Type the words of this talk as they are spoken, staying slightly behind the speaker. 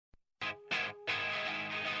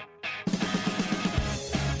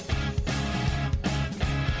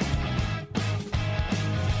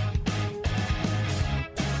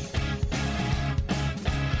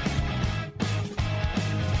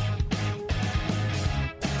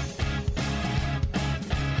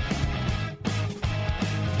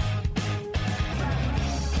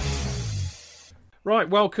Right,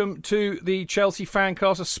 welcome to the Chelsea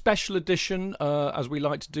Fancast, a special edition, as we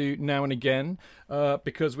like to do now and again,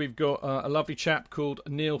 because we've got a lovely chap called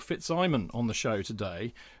Neil Fitzsimon on the show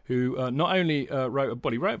today, who not only wrote a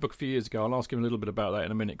book a few years ago. I'll ask him a little bit about that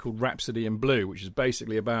in a minute, called Rhapsody in Blue, which is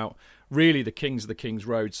basically about really the Kings of the Kings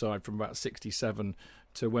Road side from about 67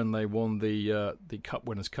 to when they won the Cup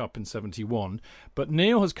Winners' Cup in 71. But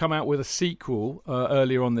Neil has come out with a sequel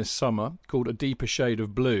earlier on this summer called A Deeper Shade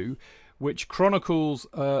of Blue, which chronicles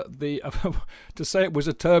to say it was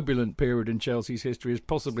a turbulent period in Chelsea's history is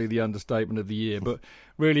possibly the understatement of the year, but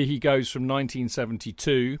really he goes from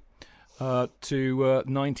 1972 to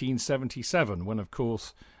 1977, when, of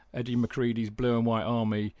course, Eddie McCreadie's Blue and White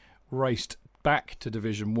Army raced back to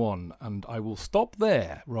Division 1, and I will stop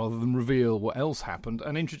there rather than reveal what else happened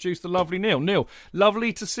and introduce the lovely Neil. Neil,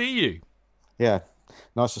 lovely to see you. Yeah,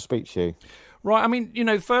 nice to speak to you. Right, I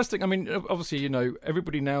mean, first thing, obviously,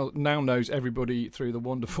 everybody now knows everybody through the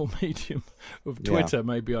wonderful medium of Twitter. Yeah.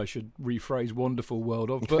 Maybe I should rephrase wonderful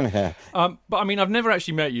world of. But, but I mean, I've never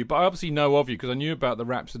actually met you, but I obviously know of you because I knew about the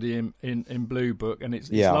Rhapsody in Blue book, and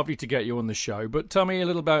it's lovely to get you on the show. But tell me a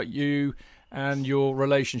little about you and your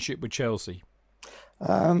relationship with Chelsea.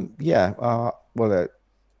 It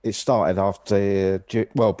started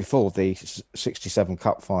before the 67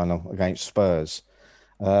 Cup final against Spurs.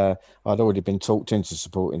 I'd already been talked into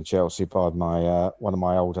supporting Chelsea by my one of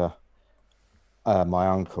my older my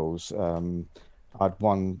uncles.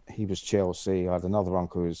 He was Chelsea. I had another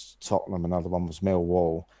uncle who was Tottenham, another one was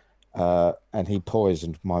Millwall, and he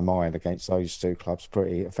poisoned my mind against those two clubs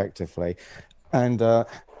pretty effectively. And I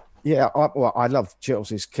loved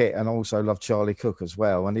Chelsea's kit and also loved Charlie Cook as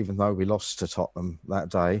well. And even though we lost to Tottenham that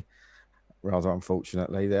day, rather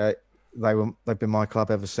unfortunately, they've been my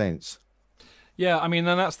club ever since. Yeah, I mean,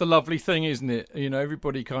 and that's the lovely thing, isn't it?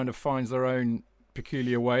 Everybody kind of finds their own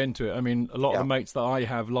peculiar way into it. I mean, a lot of the mates that I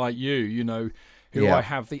have, like you, who I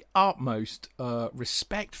have the utmost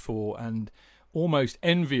respect for and almost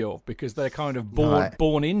envy of, because they're kind of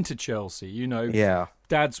born into Chelsea,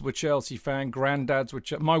 Dads were Chelsea fan, granddads were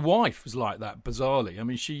my wife was like that, bizarrely. I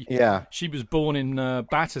mean, she was born in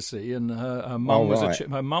Battersea, and her mum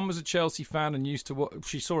was a Chelsea fan and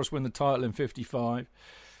she saw us win the title in 55.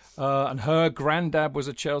 And her granddad was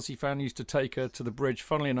a Chelsea fan, used to take her to the bridge,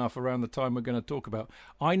 funnily enough, around the time we're going to talk about.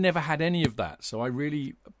 I never had any of that, so I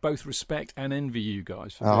really both respect and envy you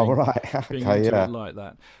guys for being into it like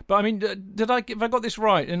that. But, I mean, have I got this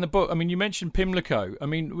right in the book? I mean, you mentioned Pimlico. I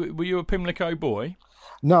mean, were you a Pimlico boy?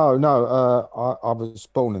 No. I was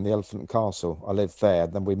born in the Elephant and Castle. I lived there.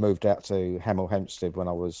 Then we moved out to Hemel Hempstead when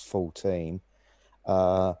I was 14.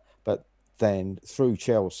 But then through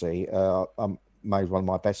Chelsea, made one of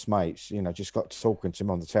my best mates, just got talking to him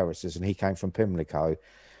on the terraces, and he came from Pimlico.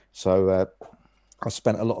 So I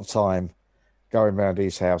spent a lot of time going around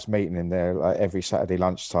his house, meeting him there every Saturday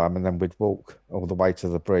lunchtime, and then we'd walk all the way to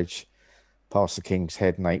the bridge, past the King's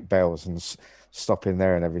Head and 8 Bells, and stop in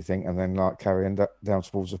there and everything, and then carrying down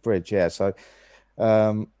towards the bridge. Yeah, so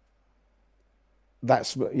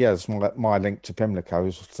that's my link to Pimlico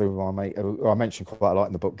is through my mate, who I mentioned quite a lot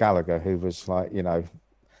in the book, Gallagher, who was my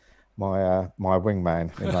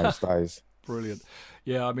wingman in those days. Brilliant.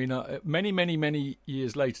 Yeah, I mean, many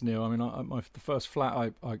years later, Neil, I mean, the first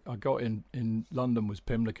flat I got in London was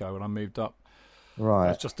Pimlico, and I moved up. Right. It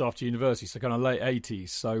was just after university, so kind of late 80s.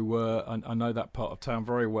 So I know that part of town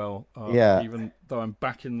very well. Even though I'm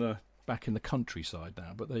back in the countryside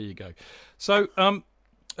now. But there you go. So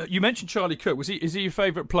you mentioned Charlie Cook. Is he your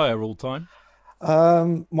favourite player all time?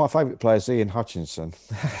 My favourite player is Ian Hutchinson.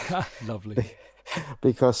 Lovely.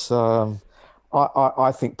 Because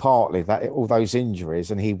I think partly that all those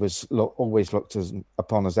injuries, and he was always looked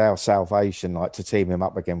upon as our salvation, like to team him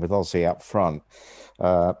up again with Ozzy up front.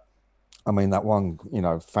 I mean, that one,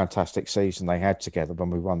 fantastic season they had together when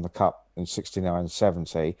we won the Cup in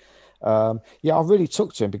 69-70. I really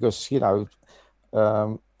took to him because, he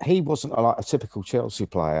wasn't like a typical Chelsea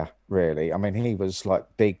player, really. I mean, he was like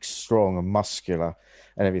big, strong and muscular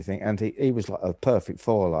and everything. And he was like a perfect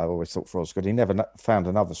foil, I always thought, for Osgood. He never found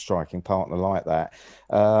another striking partner like that.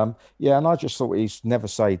 And I just thought he's never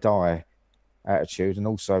say die attitude. And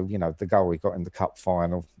also, the goal he got in the Cup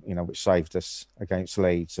final, which saved us against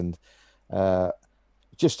Leeds. And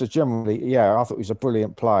just generally, I thought he was a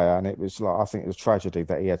brilliant player. And it was I think it was a tragedy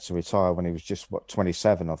that he had to retire when he was just,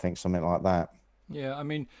 27, I think, something like that. Yeah, I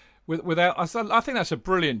mean, I think that's a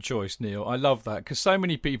brilliant choice, Neil. I love that, because so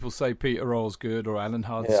many people say Peter Osgood or Alan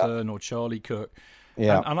Hudson or Charlie Cook.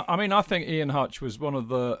 Yeah, and I mean, I think Ian Hutch was one of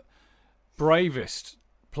the bravest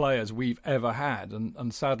players we've ever had,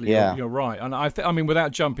 and sadly, Yeah. you're right. And I mean,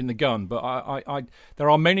 without jumping the gun, but I there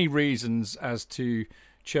are many reasons as to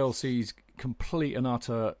Chelsea's complete and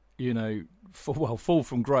utter, fall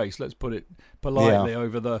from grace. Let's put it politely,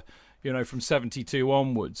 over the, from 72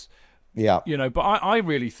 onwards. Yeah. But I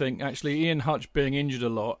really think actually Ian Hutch being injured a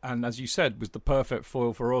lot, and as you said, was the perfect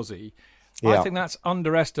foil for Ozzy. Yeah. I think that's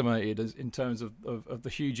underestimated in terms of the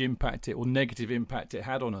huge impact or negative impact it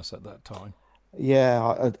had on us at that time.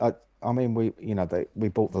 Yeah, I mean, we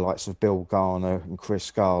bought the likes of Bill Garner and Chris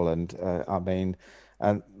Garland. I mean,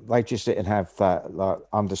 and they just didn't have that like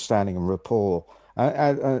understanding and rapport.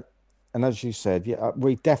 And as you said, yeah,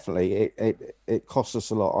 we definitely it cost us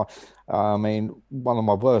a lot. I mean, one of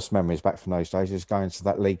my worst memories back from those days is going to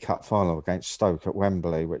that League Cup final against Stoke at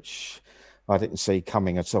Wembley, which I didn't see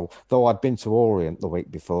coming at all. Though I'd been to Orient the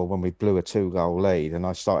week before when we blew a 2-goal lead, and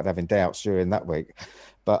I started having doubts during that week.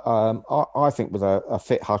 But I think with a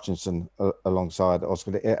fit Hutchinson alongside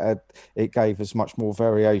Oscar, it gave us much more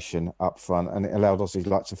variation up front, and it allowed us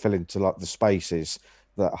to fill into like the spaces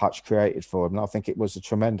that Hutch created for him. And I think it was a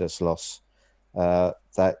tremendous loss.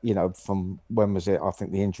 That from when was it? I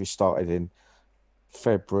think the injury started in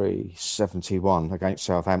February 71 against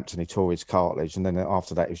Southampton. He tore his cartilage, and then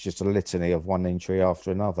after that, it was just a litany of one injury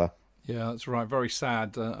after another. Yeah, that's right. Very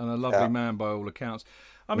sad, and a lovely man by all accounts.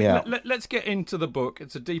 I mean, let's get into the book.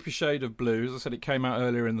 It's A Deeper Shade of Blue. As I said, it came out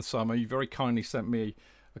earlier in the summer. You very kindly sent me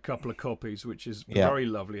a couple of copies, which is very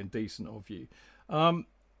lovely and decent of you.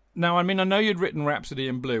 Now, I mean, I know you'd written Rhapsody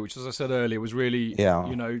in Blue, which, as I said earlier, was really,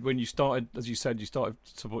 when you started, as you said, you started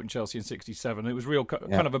supporting Chelsea in '67. It was real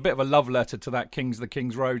kind of a bit of a love letter to that the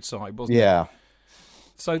King's Road side, wasn't it? Yeah.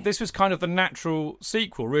 So this was kind of the natural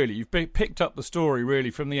sequel, really. You've picked up the story,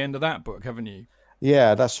 really, from the end of that book, haven't you?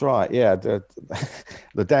 Yeah, that's right. Yeah, the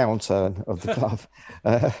downturn of the club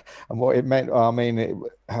and what it meant. I mean,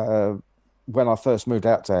 when I first moved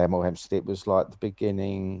out to Hemel Hempstead, it was like the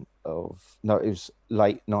beginning of it was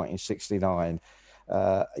late 1969.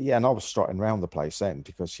 And I was strutting around the place then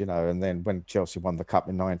because and then when Chelsea won the cup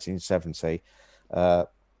in 1970, the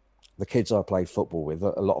kids I played football with,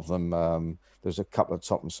 a lot of them. There's a couple of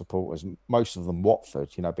Tottenham supporters, most of them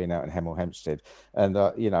Watford, being out in Hemel Hempstead. And,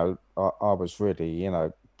 I was really,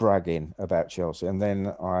 bragging about Chelsea. And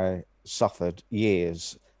then I suffered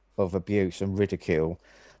years of abuse and ridicule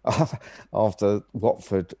after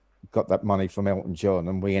Watford got that money from Elton John.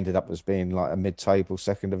 And we ended up as being like a mid-table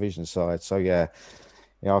second division side. So,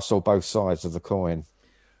 I saw both sides of the coin.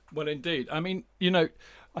 Well, indeed. I mean, I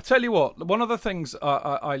tell you what, one of the things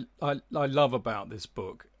I love about this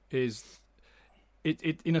book is...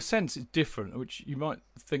 It in a sense it's different, which you might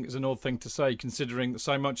think is an odd thing to say, considering that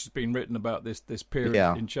so much has been written about this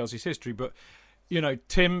period in Chelsea's history. But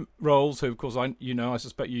Tim Rolls, who of course I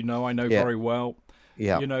suspect I know very well.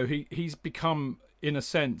 Yeah, he's become in a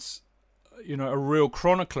sense, a real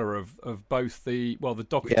chronicler of both the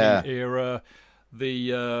Doherty era,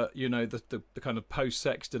 the kind of post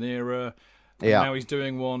Sexton era. And now he's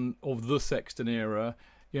doing one of the Sexton era.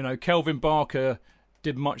 Kelvin Barker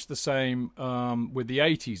did much the same with the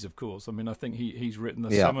 80s, of course. I mean, I think he's written the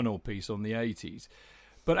seminal piece on the 80s.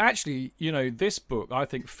 But actually, this book, I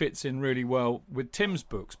think, fits in really well with Tim's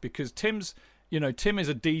books because Tim is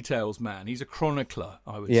a details man. He's a chronicler,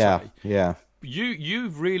 I would say. Yeah.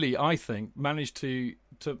 You've really, I think, managed to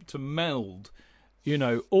meld,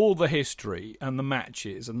 all the history and the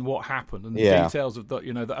matches and what happened and the details of that,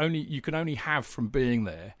 that only you can only have from being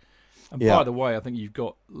there. And by the way, I think you've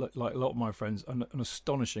got, like a lot of my friends, an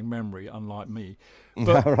astonishing memory, unlike me.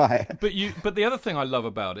 But, right. But the other thing I love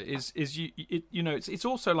about it is it's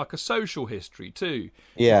also like a social history too.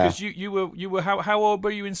 Yeah. Because you were how old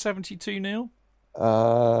were you in '72, Neil?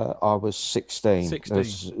 I was 16.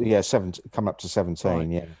 16. 17, coming up to 17. Right.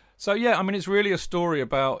 Yeah. So I mean, it's really a story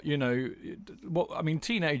about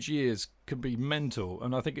teenage years can be mental,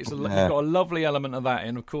 and I think it's you've got a lovely element of that,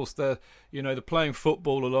 and of course the playing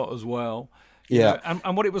football a lot as well.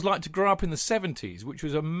 And what it was like to grow up in the '70s, which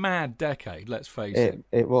was a mad decade. Let's face it.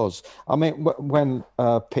 It was. I mean, when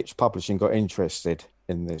Pitch Publishing got interested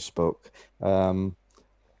in this book,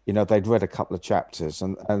 they'd read a couple of chapters,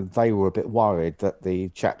 and they were a bit worried that the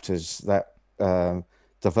chapters that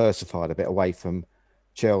diversified a bit away from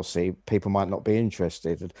Chelsea, people might not be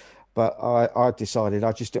interested. But I decided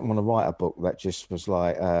I just didn't want to write a book that just was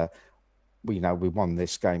like, we won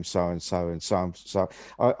this game, so and so and so on. So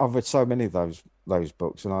I've read so many of those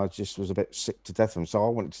books, and I just was a bit sick to death of them. So I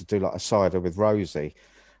wanted to do like a Cider with Rosie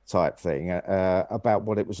type thing about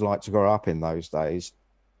what it was like to grow up in those days.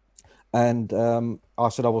 And I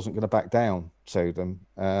said I wasn't going to back down to them.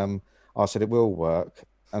 I said it will work.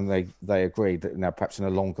 they agreed that now perhaps in a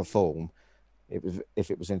longer form, if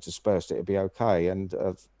it was interspersed, it'd be okay. And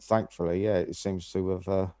thankfully, yeah, it seems to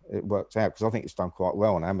have it worked out, because I think it's done quite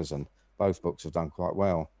well on Amazon. Both books have done quite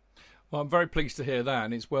well. Well, I'm very pleased to hear that,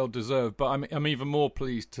 and it's well deserved. But I'm even more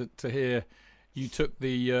pleased to hear you took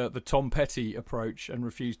the Tom Petty approach and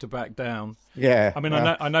refused to back down. Yeah, I mean,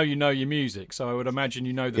 I know you know your music, so I would imagine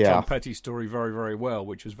you know the Tom Petty story very, very well,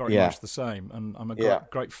 which was very much the same. And I'm a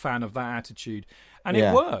great fan of that attitude. And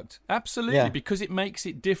it worked, absolutely, because it makes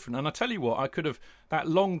it different. And I tell you what, I could have, that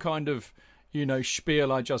long kind of,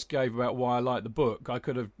 spiel I just gave about why I like the book, I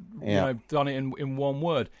could have done it in one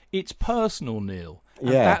word. It's personal, Neil.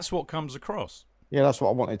 And that's what comes across. Yeah, that's what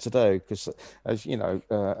I wanted to do, because, as you know,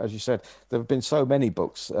 as you said, there have been so many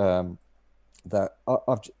books that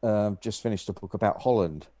I've just finished a book about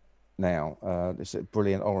Holland now. It's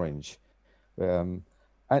Brilliant Orange, and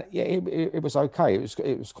yeah, it was okay.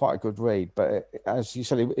 It was quite a good read, but as you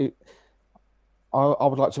said, I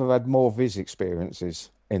would like to have had more of his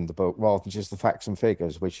experiences in the book rather than just the facts and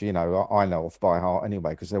figures, which I know off by heart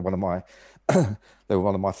anyway, because they're one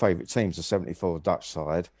of my favourite teams, the '74 Dutch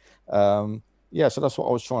side. Yeah, so that's what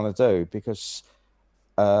I was trying to do, because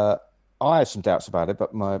I had some doubts about it,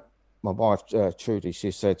 but my wife, Trudy,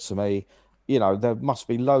 she said to me, there must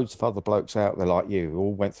be loads of other blokes out there like you who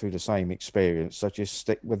all went through the same experience, so just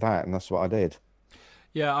stick with that, and that's what I did.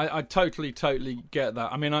 Yeah, I totally get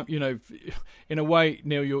that. I mean, in a way,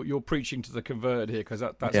 Neil, you're preaching to the converted here, because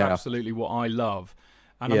that's absolutely what I love.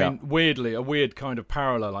 And I mean, weirdly, a weird kind of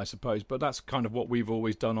parallel, I suppose, but that's kind of what we've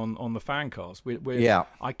always done on the Fancast.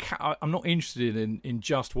 I'm not interested in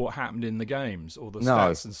just what happened in the games or the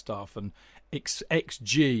stats and stuff. And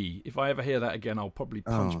XG, if I ever hear that again, I'll probably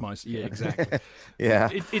punch Yeah, exactly.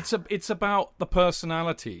 It's about the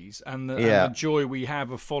personalities and the joy we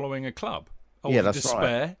have of following a club. Or the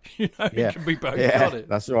despair. Right. It can be both. Got it.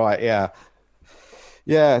 That's right. Yeah.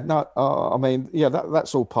 Yeah, no, I mean,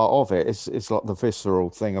 that's all part of it. It's like the visceral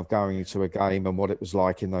thing of going to a game and what it was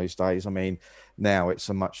like in those days. I mean, now it's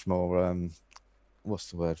a much more, what's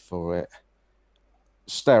the word for it?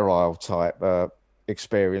 Sterile type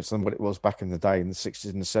experience than what it was back in the day in the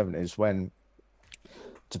 60s and the 70s, when,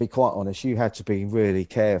 to be quite honest, you had to be really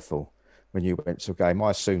careful when you went to a game.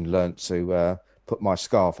 I soon learnt to put my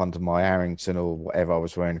scarf under my Harrington or whatever I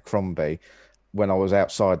was wearing, Crombie, when I was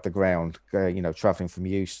outside the ground, travelling from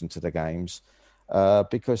Euston to the games,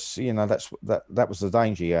 because that was the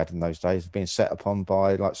danger you had in those days, of being set upon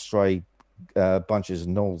by like stray bunches of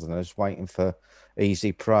Northerners waiting for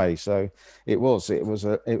easy prey. So it was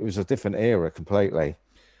a different era completely.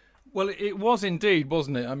 Well, it was indeed,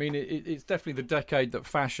 wasn't it? I mean, it's definitely the decade that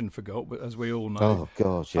fashion forgot, as we all know. Oh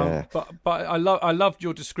God, yeah. But I loved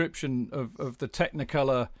your description of the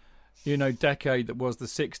Technicolor, decade that was the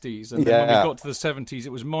 60s. And then when we got to the 70s,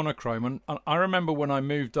 it was monochrome. And I remember when I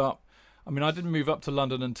moved up, I mean, I didn't move up to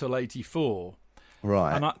London until 84.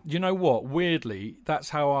 Right. And you know what? Weirdly, that's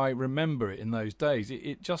how I remember it in those days.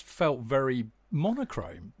 It just felt very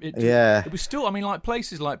monochrome. It was still, I mean, like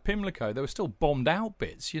places like Pimlico, there were still bombed out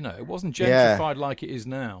bits, it wasn't gentrified like it is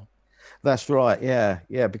now. That's right,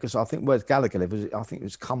 yeah, because I think where Gallagher lived, I think it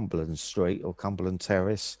was Cumberland Street or Cumberland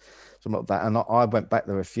Terrace, something like that. And I went back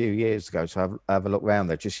there a few years ago to have a look around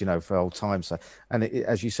there, just for old times' sake. And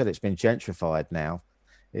as you said, it's been gentrified now.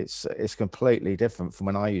 It's completely different from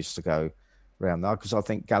when I used to go around there, because I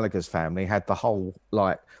think Gallagher's family had the whole,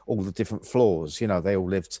 like, all the different floors. They all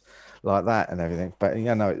lived like that and everything. But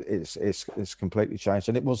it's completely changed,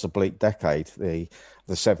 and it was a bleak decade, the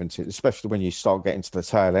 70s, especially when you start getting to the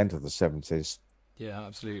tail end of the 70s. Yeah,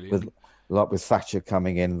 absolutely. With Thatcher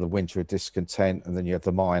coming in, the winter of discontent, and then you have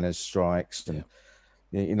the miners' strikes, and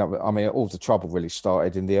I mean, all the trouble really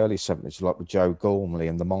started in the early 70s, like with Joe Gormley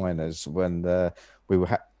and the miners, when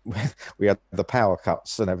we had the power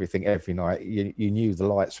cuts and everything every night. You knew the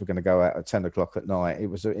lights were going to go out at 10 o'clock at night. It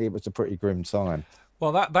was a pretty grim time.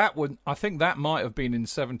 Well, I think that might have been in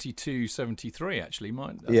 72, 73, actually.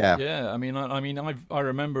 Yeah. I mean, I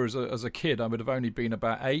remember as a kid, I would have only been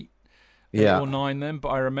about 8 or 9 then, but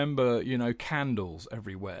I remember, candles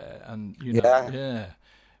everywhere, and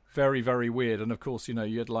very, very weird. And of course,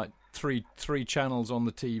 you had like three channels on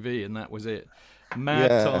the TV, and that was it. Mad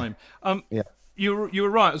time. You were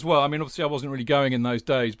right as well. I mean, obviously, I wasn't really going in those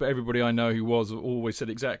days, but everybody I know who was always said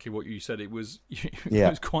exactly what you said. It was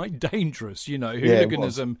quite dangerous.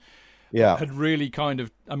 Hooliganism had really kind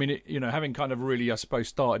of, I mean, having kind of really, I suppose,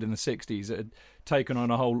 started in the 60s, it had taken on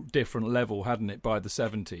a whole different level, hadn't it, by the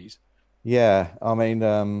 70s? Yeah, I mean,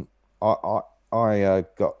 I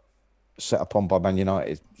got set upon by Man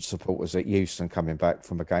United supporters at Euston coming back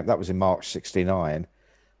from a game. That was in March '69.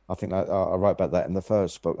 I think I wrote about that in the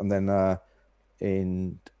first book. And then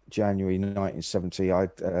in January 1970, I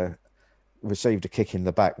received a kick in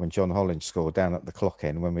the back when John Hollins scored down at the clock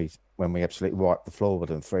end when we absolutely wiped the floor with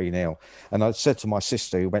them 3-0. And I said to my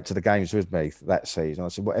sister, who went to the games with me that season, I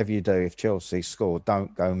said, whatever you do, if Chelsea scored,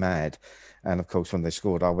 don't go mad. And of course, when they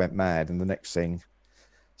scored, I went mad. And the next thing,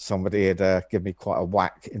 somebody had given me quite a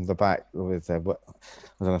whack in the back with, I don't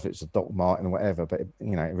know if it's a Doc Martin or whatever, but it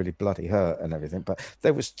really bloody hurt and everything. But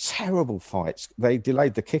there was terrible fights. They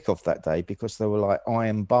delayed the kickoff that day because there were like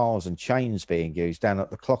iron bars and chains being used down at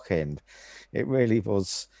the clock end. It really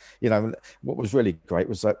was, what was really great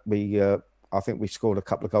was that I think we scored a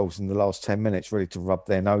couple of goals in the last 10 minutes, really to rub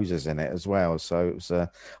their noses in it as well. So it was, I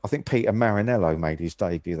think Peter Marinello made his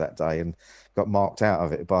debut that day and got marked out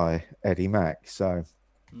of it by Eddie Mack. So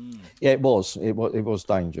yeah, it was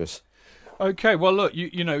dangerous. Okay, well, look,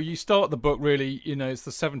 you start the book really, it's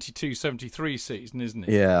the 72-73 season, isn't it?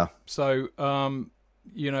 Yeah. So,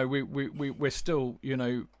 we're still,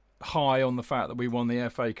 high on the fact that we won the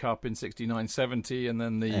FA Cup in 69-70 and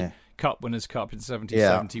then the Cup Winners' Cup in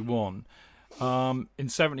 70-71. In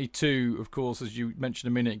 72, of course, as you mentioned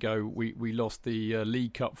a minute ago, we lost the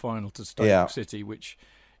League Cup final to Stoke City, which,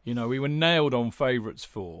 we were nailed on favourites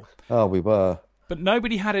for. Oh, we were. But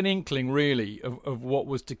nobody had an inkling, really, of what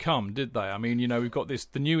was to come, did they? I mean, we've got the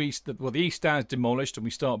East Stand's demolished and we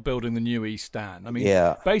start building the new East Stand. I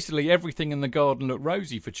mean, basically everything in the garden looked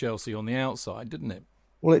rosy for Chelsea on the outside, didn't it?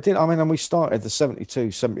 Well, it did. I mean, and we started the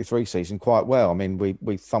 72-73 season quite well. I mean,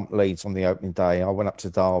 we thumped Leeds on the opening day. I went up to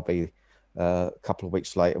Derby a couple of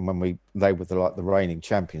weeks later, and when they were the reigning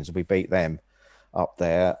champions, we beat them up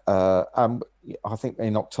there. I think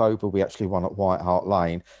in October we actually won at White Hart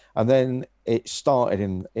Lane, and then it started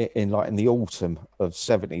in the autumn of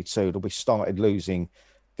 72 that we started losing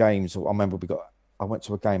games. I remember I went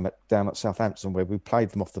to a game down at Southampton where we played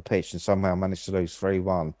them off the pitch and somehow managed to lose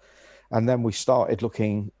 3-1. And then we started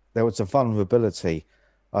looking, there was a vulnerability,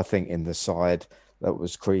 I think, in the side that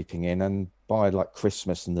was creeping in. And by like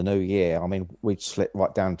Christmas and the New Year, I mean, we'd slipped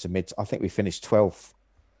right down to I think we finished 12th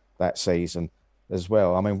that season as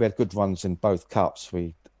well. I mean, we had good runs in both cups.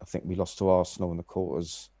 I think we lost to Arsenal in the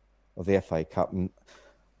quarters of the FA Cup and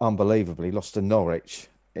unbelievably lost to Norwich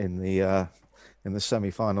in the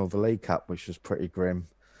semi-final of the League Cup, which was pretty grim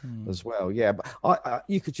as well. Yeah, but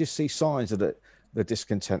you could just see signs of the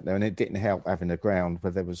discontent there, and it didn't help having a ground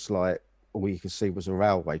where there was like all you could see was a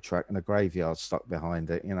railway track and a graveyard stuck behind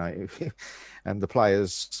it, and the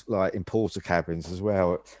players like in porter cabins as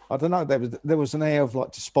well. I don't know, there was an air of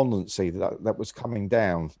like despondency that was coming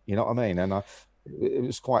down, you know what I mean? And it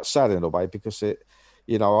was quite sad in a way because I'd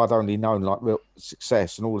only known like real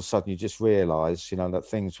success, and all of a sudden you just realise, that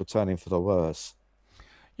things were turning for the worse.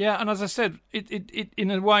 Yeah, and as I said, it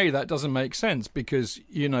in a way that doesn't make sense because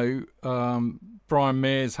Brian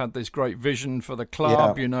Mears had this great vision for the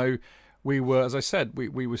club. Yeah. We were, as I said,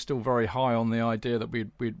 we were still very high on the idea that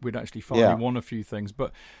we'd actually finally won a few things.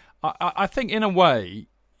 But I think in a way,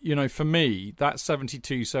 for me, that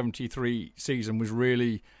 72-73 season was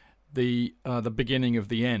really the beginning of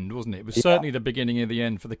the end, wasn't it? It was certainly the beginning of the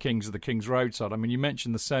end for the Kings of the King's Road side. I mean, you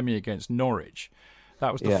mentioned the semi against Norwich.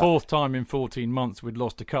 That was the fourth time in 14 months we'd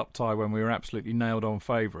lost a cup tie when we were absolutely nailed on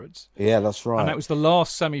favourites. Yeah, that's right. And that was the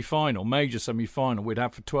last semi-final, major semi-final we'd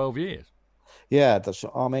had for 12 years. Yeah,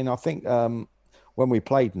 I think when we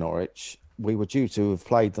played Norwich, we were due to have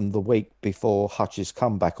played them the week before Hutch's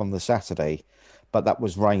comeback on the Saturday, but that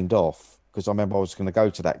was rained off because I remember I was going to go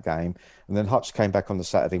to that game, and then Hutch came back on the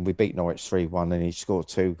Saturday and we beat Norwich 3-1 and he scored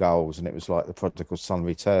 2 goals and it was like the prodigal son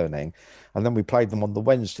returning. And then we played them on the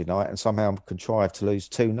Wednesday night and somehow contrived to lose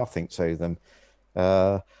 2-0 to them.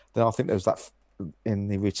 Then I think there was that in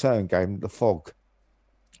the return game, the fog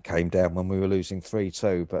came down when we were losing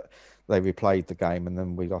 3-2, but they replayed the game and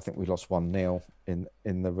then I think we lost 1-0 in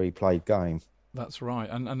the replayed game. That's right.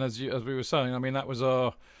 And as we were saying, I mean, it was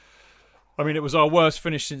our worst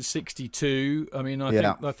finish since '62. I mean, I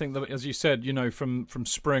think that, as you said, from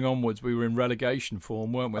spring onwards, we were in relegation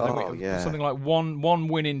form, weren't we? Something like one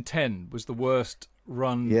win in 10 was the worst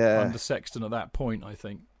run under Sexton at that point, I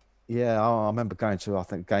think. Yeah, I remember going to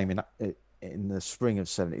a game in the spring of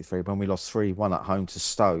 '73 when we lost 3-1 at home to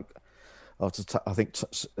Stoke. I think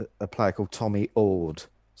a player called Tommy Ord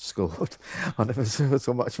scored. I never saw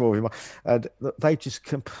so much more of him. And they just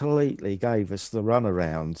completely gave us the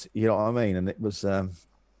runaround. You know what I mean? And it was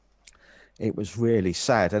really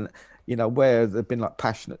sad. And where there'd been like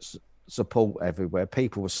passionate support everywhere,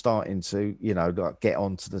 people were starting to like get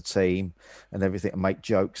onto the team and everything and make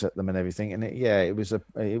jokes at them and everything. And it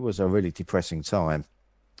was a really depressing time.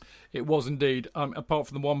 It was indeed. Apart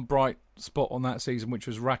from the one bright spot on that season, which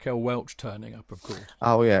was Raquel Welch turning up, of course.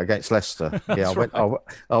 Oh yeah, against Leicester. Yeah,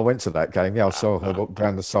 I went to that game. Yeah, I saw her walk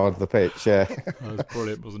down the side of the pitch. Yeah, that was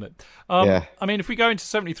brilliant, wasn't it? Yeah. I mean, if we go into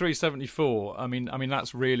 73, 74, I mean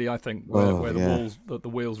that's really, I think, where the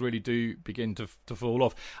wheels really do begin to fall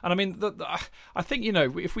off. And I mean, I think, you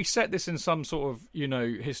know, if we set this in some sort of, you know,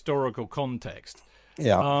 historical context,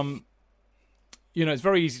 yeah. You know, it's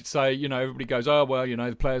very easy to say, you know, everybody goes, oh, well, you know,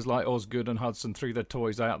 the players like Osgood and Hudson threw their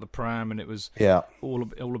toys out the pram and it was all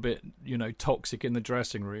a bit, you know, toxic in the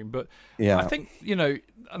dressing room. But I think, you know,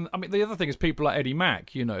 I mean, the other thing is people like Eddie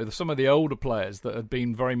Mack, you know, some of the older players that had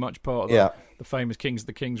been very much part of the famous Kings of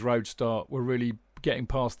the Kings Road start were really getting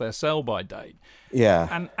past their sell-by date. Yeah.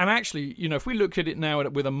 And actually, you know, if we look at it now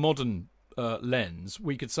with a modern lens,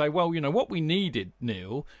 we could say, well, you know, what we needed,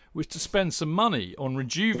 Neil, was to spend some money on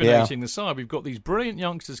rejuvenating the side. We've got these brilliant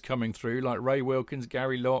youngsters coming through, like Ray Wilkins,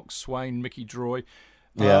 Gary Locke, Swain, Mickey Droy.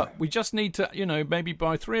 We just need to, you know, maybe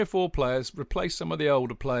buy 3 or 4 players, replace some of the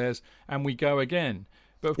older players, and we go again.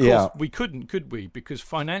 But of course, we couldn't, could we? Because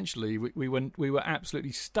financially, we were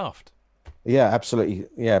absolutely stuffed. Yeah, absolutely.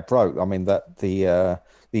 Yeah, broke. I mean, that the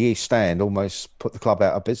East Stand almost put the club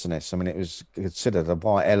out of business. I mean, it was considered a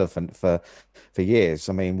white elephant for years.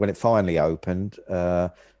 I mean, when it finally opened,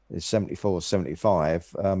 in 74,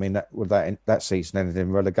 75, I mean, that season ended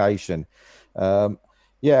in relegation. Looking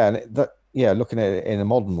at it in a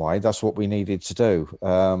modern way, that's what we needed to do.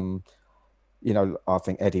 You know, I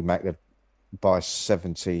think Eddie Mack by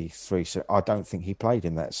 73, I don't think he played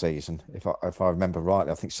in that season. If I remember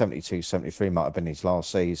rightly, I think 72, 73 might have been his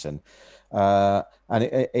last season. And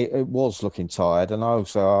it was looking tired. And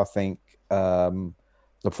also, I think the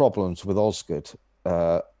problems with Osgood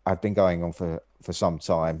had been going on for some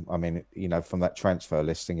time. I mean, you know, from that transfer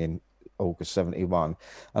listing in August 71.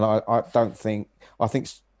 And I think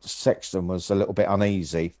Sexton was a little bit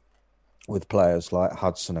uneasy with players like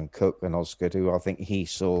Hudson and Cook and Osgood, who I think he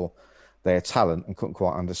saw their talent and couldn't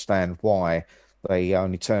quite understand why they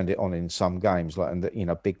only turned it on in some games, like, and you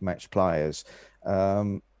know, big match players.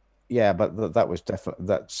 But that was definitely,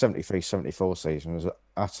 that 73-74 season was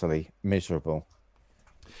utterly miserable.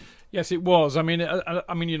 Yes, it was. I mean,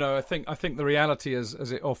 you know, I think the reality, as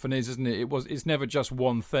it often is, isn't it? It's never just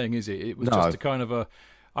one thing, is it? It was just a kind of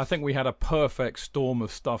I think we had a perfect storm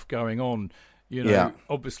of stuff going on. You know,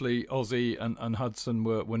 obviously Ozzy and Hudson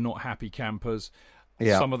were not happy campers.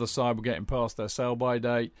 Yeah. Some of the side were getting past their sell-by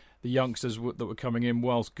date. The youngsters that were coming in,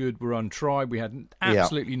 whilst good, were untried. We had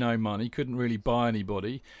absolutely no money, couldn't really buy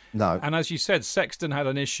anybody. No. And as you said, Sexton had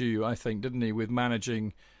an issue, I think, didn't he, with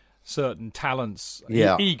managing certain talents.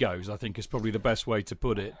 Egos, I think, is probably the best way to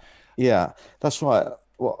put it. Yeah, that's right.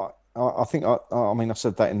 Well, I think I mean I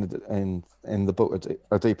said that in the book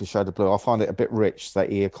A Deeper Shade of Blue. I find it a bit rich that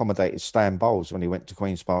he accommodated Stan Bowles when he went to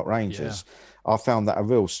Queen's Park Rangers. I found that a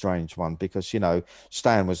real strange one because, you know,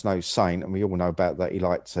 Stan was no saint, and we all know about that. He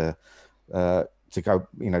liked to go,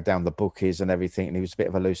 you know, down the bookies and everything, and he was a bit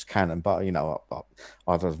of a loose cannon. But, you know,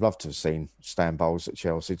 I'd have loved to have seen Stan Bowles at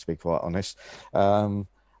Chelsea, to be quite honest.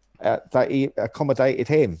 That he accommodated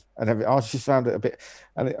him, and I just found it a bit,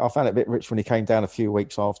 and I found it a bit rich when he came down a few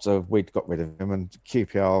weeks after we'd got rid of him, and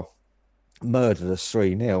QPR murdered us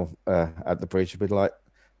 3-0 at the bridge with like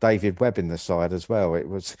David Webb in the side as well. It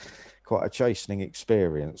was quite a chastening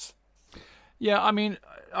experience. Yeah, I mean,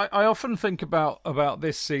 I often think about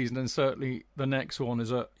this season, and certainly the next one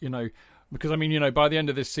is you know, because I mean, you know, by the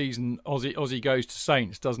end of this season, Ozzy goes to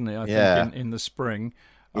Saints, doesn't he? I think in the spring.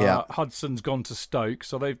 Hudson's gone to Stoke,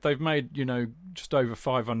 so they've made, you know, just over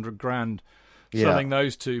 500 grand selling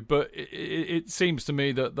those two. But it seems to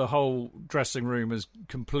me that the whole dressing room has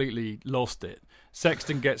completely lost it.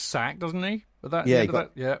 Sexton gets sacked, doesn't he?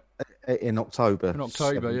 In October.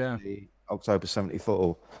 October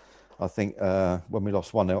 74. I think when we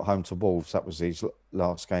lost 1-0 at home to Wolves, that was his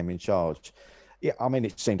last game in charge. Yeah, I mean,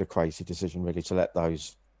 it seemed a crazy decision really to let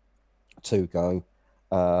those two go.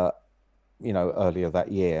 You know, earlier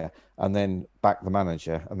that year, and then back the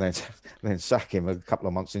manager, and then sack him a couple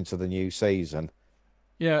of months into the new season.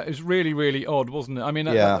 Yeah, it was really, really odd, wasn't it? I mean,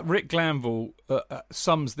 Rick Glanville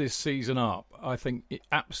sums this season up, I think,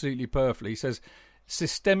 absolutely perfectly. He says,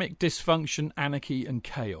 systemic dysfunction, anarchy, and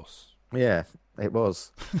chaos. Yeah, it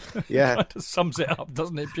was. Yeah. It kind of sums it up,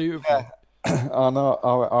 doesn't it? Beautiful. Yeah. I know.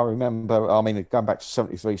 I remember, I mean, going back to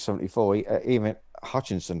 73, 74, even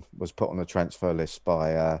Hutchinson was put on the transfer list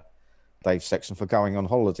by Dave Sexton for going on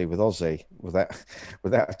holiday with Ozzy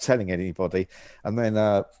without telling anybody, and then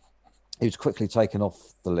he was quickly taken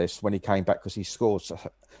off the list when he came back because he scored.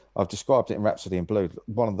 I've described it in Rhapsody in Blue,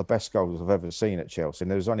 one of the best goals I've ever seen at Chelsea.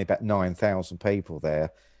 And there was only about 9,000 people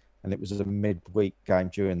there, and it was a midweek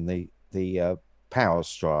game during the the power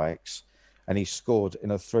strikes, and he scored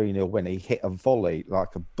in a 3-0 win. He hit a volley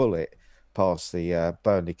like a bullet past the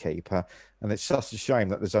Burnley keeper, and it's just a shame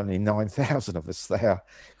that there's only 9,000 of us there,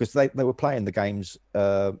 because they were playing the games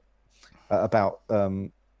at about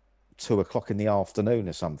 2 o'clock in the afternoon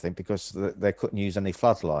or something, because they couldn't use any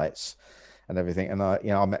floodlights and everything. And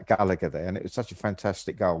I met Gallagher there, and it was such a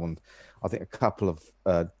fantastic goal. And I think a couple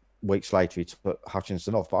of weeks later he took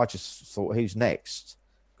Hutchinson off, but I just thought, who's next?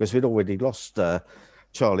 Because we'd already lost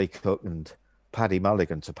Charlie Cook and Paddy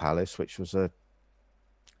Mulligan to Palace, which was a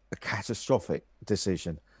catastrophic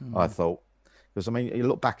decision, I thought. Because, I mean, you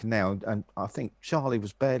look back now, and I think Charlie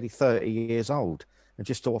was barely 30 years old, and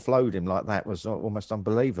just to offload him like that was almost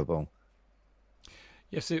unbelievable.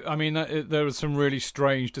 Yes, there were some really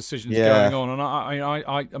strange decisions going on, and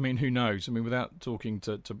I mean, who knows? I mean, without talking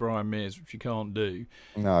to Brian Mears, which you can't do.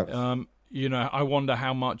 No. I wonder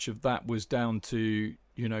how much of that was down to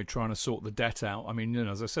trying to sort the debt out. I mean,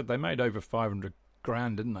 as I said, they made over 500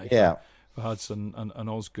 grand, didn't they? Yeah. For Hudson and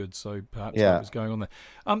Osgood, so perhaps what was going on there.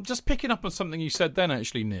 Just picking up on something you said then,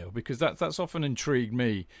 actually, Neil, because that's often intrigued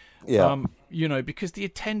me. Yeah. Because the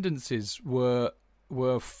attendances were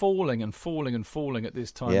falling and falling and falling at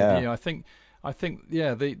this time of year. I think,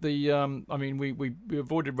 we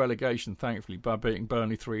avoided relegation, thankfully, by beating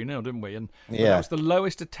Burnley 3-0, didn't we? And that was the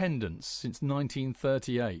lowest attendance since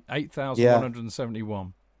 1938,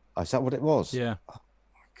 8,171. Is that what it was? Yeah. Oh,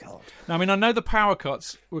 my God. Now, I mean, I know the power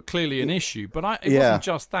cuts were clearly an issue, but it wasn't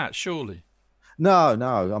just that, surely. No.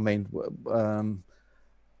 I mean,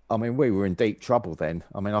 we were in deep trouble then.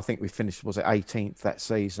 I mean, I think we finished, was it 18th that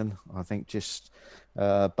season? I think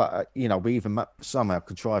but we even somehow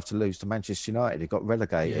contrived to lose to Manchester United. It got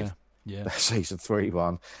relegated. Yeah. That season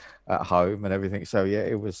 3-1 at home and everything. So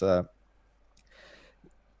it was.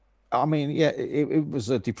 It was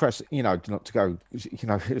a depressing. Not to go.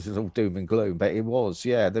 It was all doom and gloom, but it was.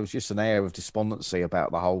 Yeah, there was just an air of despondency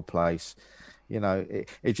about the whole place.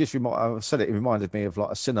 It just it reminded me of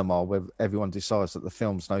like a cinema where everyone decides that the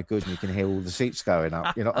film's no good and you can hear all the seats going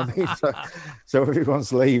up. You know what I mean? So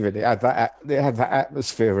everyone's leaving. It had that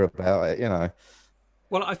atmosphere about it.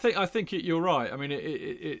 Well, I think you're right. I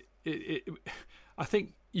mean, I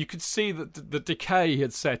think you could see that the decay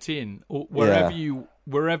had set in wherever you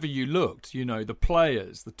looked. The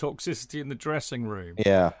players, the toxicity in the dressing room,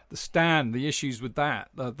 the stand, the issues with that,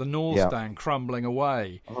 the North Stand crumbling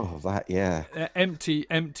away. Oh, that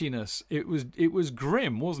emptiness. It was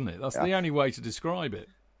grim, wasn't it? That's the only way to describe it.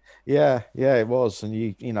 Yeah, it was, and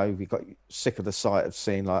we got sick of the sight of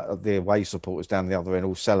seeing like the away supporters down the other end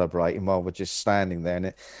all celebrating while we're just standing there,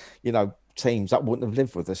 and teams that wouldn't have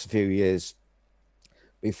lived with us a few years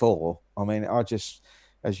before. I mean,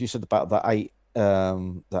 as you said about the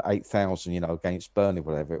 8,000, against Burnley,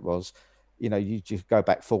 whatever it was, you just go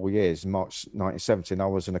back 4 years. In March 1917, I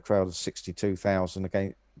was in a crowd of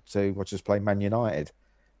 62,000 to watch us play Man United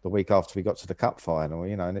the week after we got to the cup final,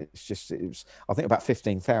 and it was, I think about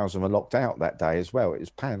 15,000 were locked out that day as well. It was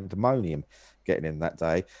pandemonium getting in that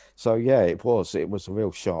day. So it was a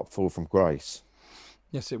real sharp fall from grace.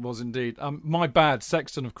 Yes, it was indeed. My bad.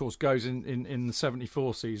 Sexton, of course, goes in the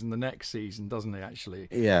 74 season, the next season, doesn't he? Actually,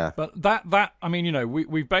 yeah. But that I mean,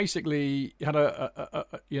 we basically had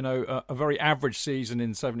a very average season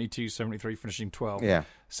in 72-73, finishing 12th. Yeah.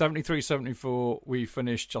 73-74, we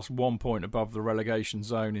finished just 1 point above the relegation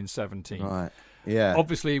zone in 17. Right. Yeah.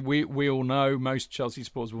 Obviously, we all know, most Chelsea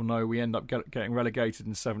supporters will know, we end up getting relegated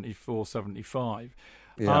in 74-75.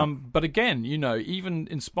 Yeah. But again, even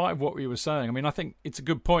in spite of what we were saying, I mean, I think it's a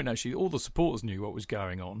good point, actually. All the supporters knew what was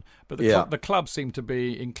going on, but the club seemed to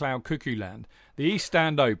be in cloud cuckoo land. The East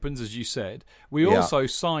Stand opens, as you said. We also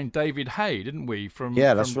signed David Hay, didn't we?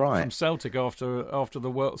 That's right. From Celtic after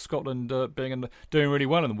the Scotland doing really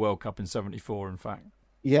well in the World Cup in 74, in fact.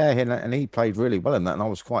 Yeah, and he played really well in that, and I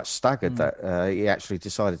was quite staggered that he actually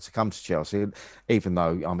decided to come to Chelsea, even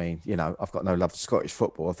though, I mean, I've got no love for Scottish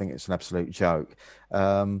football. I think it's an absolute joke.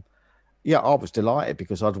 I was delighted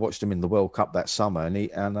because I'd watched him in the World Cup that summer,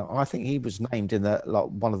 and I think he was named in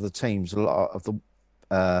one of the teams, a lot of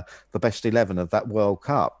the best 11 of that World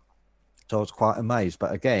Cup. So I was quite amazed.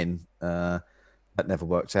 But again, that never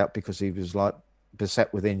worked out because he was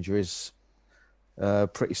beset with injuries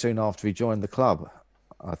pretty soon after he joined the club.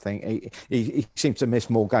 I think he seemed to miss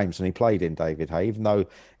more games than he played in, David Hay, even though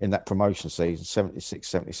in that promotion season,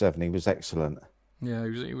 76-77, he was excellent. Yeah,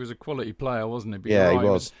 he was a quality player, wasn't he? But yeah, he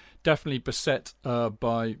was definitely beset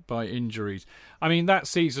by injuries. I mean, that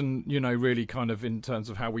season, really kind of in terms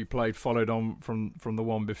of how we played, followed on from the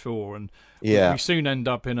one before, and we soon end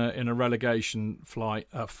up in a relegation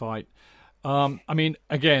fight. I mean,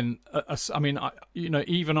 again,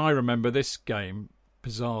 even I remember this game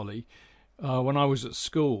bizarrely. When I was at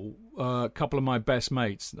school, a couple of my best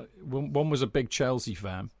mates, one was a big Chelsea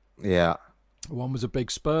fan, Yeah. one was a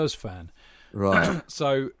big Spurs fan. Right.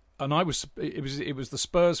 So, and it was the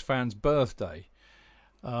Spurs fan's birthday.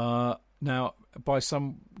 Now, by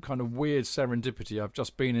some kind of weird serendipity, I've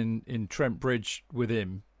just been in Trent Bridge with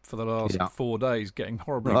him for the last 4 days, getting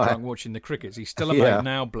horribly drunk watching the crickets. He's still a mate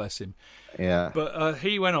now, bless him. Yeah. But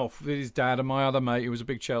he went off with his dad and my other mate, who was a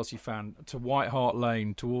big Chelsea fan, to White Hart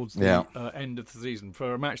Lane towards the end of the season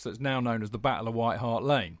for a match that's now known as the Battle of White Hart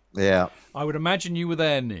Lane. Yeah. I would imagine you were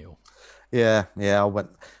there, Neil. Yeah. I went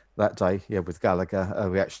that day, with Gallagher.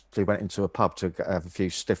 We actually went into a pub to have a few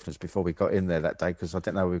stiffners before we got in there that day because I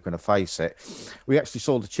didn't know we were going to face it. We actually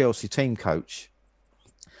saw the Chelsea team coach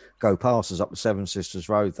go past us up the Seven Sisters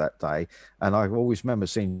Road that day, and I always remember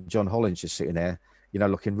seeing John Hollins just sitting there,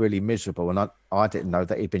 looking really miserable, and I didn't know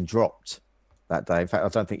that he'd been dropped that day. In fact, I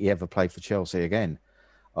don't think he ever played for Chelsea again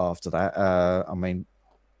after that. I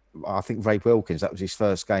think Ray Wilkins, that was his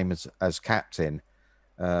first game as captain.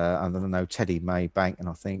 And then I know Teddy Maybank, and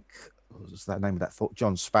I think, what was that name of that?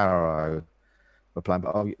 John Sparrow were playing.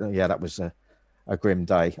 But that was a grim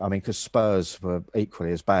day. I mean, because Spurs were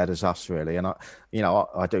equally as bad as us, really. And I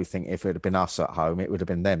do think if it had been us at home, it would have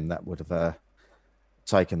been them that would have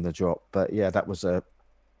taken the drop. But yeah, it was a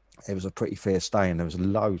pretty fierce day, and there was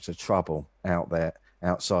loads of trouble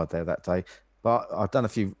outside there that day. But I don't know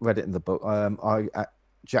if you've read it in the book.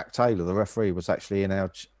 Jack Taylor, the referee, was actually in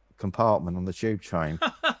our compartment on the tube train.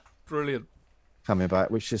 Brilliant. Coming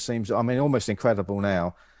back, which just seems, almost incredible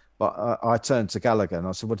now. But I turned to Gallagher and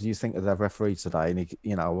I said, "What do you think of the referee today?" And he,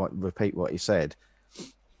 I won't repeat what he said.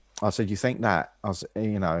 I said, "You think that?" I was,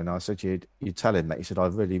 and I said, "You'd tell him that." He said, "I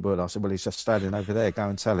really would." I said, "Well, he's just standing over there. Go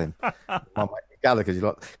and tell him." My mate Gallagher,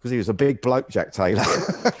 because he was a big bloke, Jack Taylor,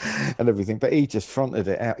 and everything. But he just fronted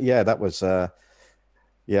it out. Yeah, that was a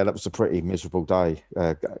pretty miserable day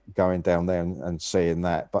going down there and seeing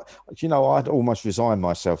that. But I'd almost resigned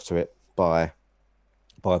myself to it by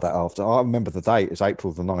that after. I remember the date. It was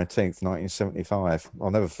April the 19th, 1975.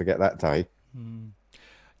 I'll never forget that day.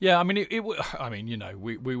 Yeah, I mean,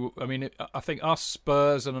 I think us,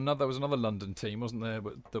 Spurs, and there was another London team, wasn't there,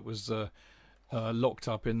 that was locked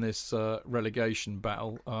up in this relegation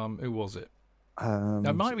battle. Who was it?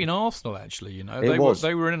 It might have been Arsenal, actually.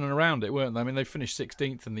 They were in and around it, weren't they? I mean, they finished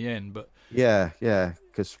 16th in the end, but yeah,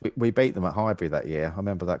 because we beat them at Highbury that year. I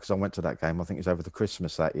remember that because I went to that game. I think it was over the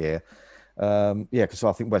Christmas that year. Because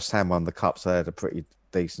I think West Ham won the cup, so they had a pretty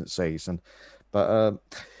decent season. But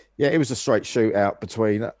it was a straight shootout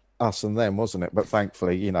between us and them, wasn't it? But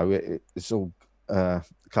thankfully, it's all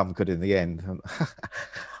come good in the end. And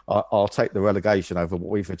I'll take the relegation over what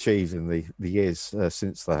we've achieved in the years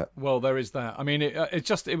since that. Well, there is that. I mean,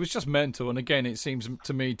 it was just mental, and again, it seems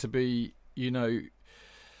to me to be,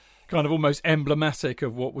 kind of almost emblematic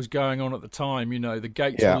of what was going on at the time. The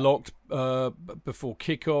gates were locked before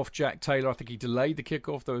kickoff. Jack Taylor, I think he delayed the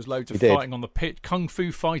kickoff. There was loads of fighting on the pitch, kung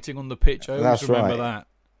fu fighting on the pitch. I always remember that.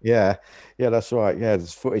 Yeah, that's right. Yeah,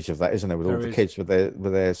 there's footage of that, isn't there? With all the kids with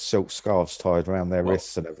their silk scarves tied around their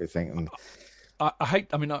wrists and everything. And I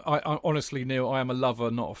honestly, Neil, I am a lover,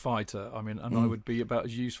 not a fighter. I mean, and I would be about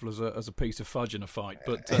as useful as a piece of fudge in a fight.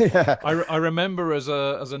 But I remember as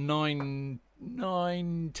a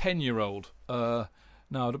 10-year-old. No,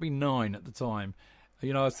 it'd have been 9 at the time.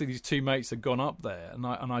 I think these two mates had gone up there, and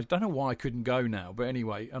I don't know why I couldn't go now. But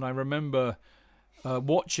anyway, and I remember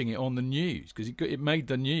watching it on the news because it made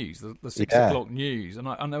the news, the 6 o'clock news,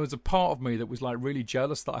 and there was a part of me that was like really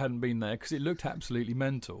jealous that I hadn't been there because it looked absolutely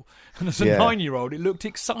mental. And as a 9-year-old, it looked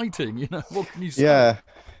exciting. What can you say?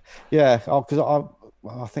 Because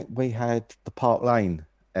I think we had the Park Lane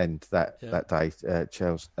end that day,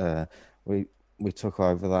 Chelsea. We took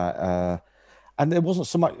over that, and there wasn't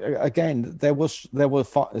so much. Again, there's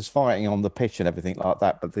fighting on the pitch and everything like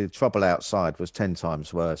that, but the trouble outside was 10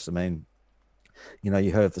 times worse. I mean,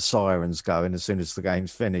 you heard the sirens going as soon as the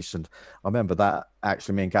game's finished. And I remember that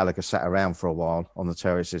actually me and Gallagher sat around for a while on the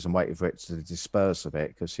terraces and waited for it to disperse a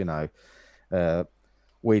bit because,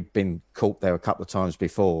 we'd been caught there a couple of times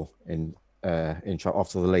before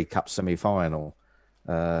after the League Cup semi-final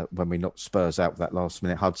when we knocked Spurs out with that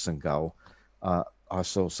last-minute Hudson goal. I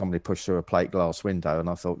saw somebody push through a plate glass window and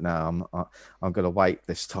I thought, no, I'm going to wait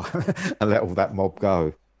this time and let all that mob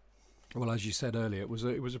go. Well, as you said earlier, it was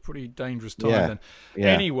a pretty dangerous time then. Yeah.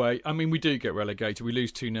 Anyway, I mean, we do get relegated. We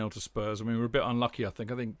lose 2-0 to Spurs. I mean, we're a bit unlucky, I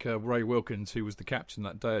think. I think Ray Wilkins, who was the captain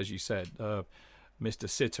that day, as you said, Mr.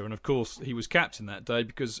 Sitter, and of course he was captain that day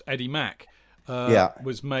because Eddie Mack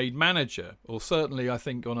was made manager, or certainly I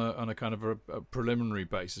think on a kind of a preliminary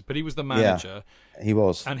basis. But he was the manager. Yeah, he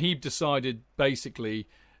was, and he decided basically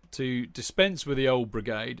to dispense with the old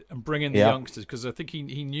brigade and bring in the youngsters, because I think he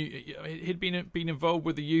knew he'd been involved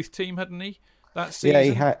with the youth team, hadn't he? That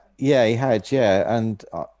season. Yeah, he had. Yeah, and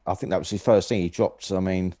I think that was his first thing. He dropped. I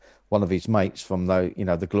mean, one of his mates from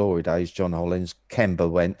the glory days, John Hollins, Kemba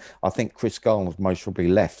went. I think Chris Garner most probably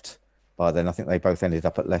left by then. I think they both ended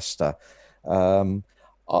up at Leicester. I've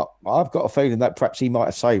got a feeling that perhaps he might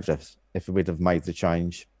have saved us if we'd have made the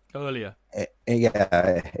change earlier.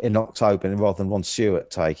 In October, rather than Ron Stewart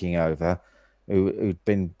taking over, who'd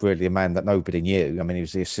been really a man that nobody knew. I mean, he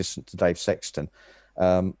was the assistant to Dave Sexton.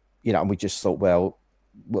 And we just thought, well,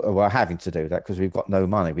 we're having to do that because we've got no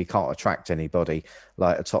money. We can't attract anybody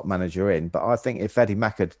like a top manager in. But I think if Eddie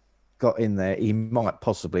Mack had got in there, he might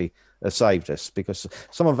possibly have saved us, because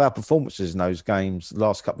some of our performances in those games, the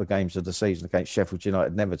last couple of games of the season against Sheffield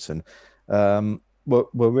United and Everton, were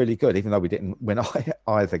really good, even though we didn't win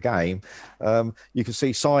either game. You could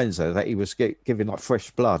see signs there that he was giving like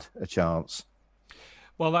fresh blood a chance.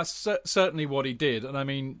 Well, that's certainly what he did. And I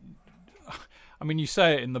mean, you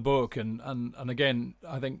say it in the book, and again,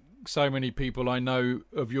 I think so many people I know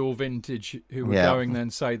of your vintage who were going then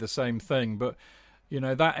say the same thing. But,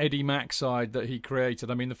 that Eddie Mack side that he created,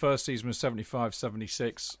 I mean, the first season was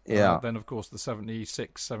 75-76. Then, of course, the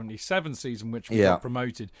 76-77 season, which we got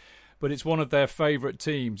promoted. But it's one of their favourite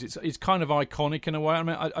teams. It's kind of iconic in a way. I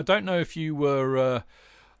mean, I don't know if you were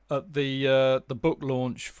at the book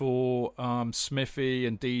launch for Smithy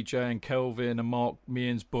and DJ and Kelvin and Mark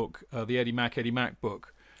Meehan's book, the Eddie Mack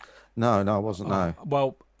book. No, I wasn't. No.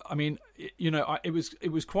 Well, I mean,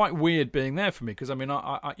 it was quite weird being there for me, because I mean,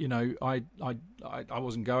 I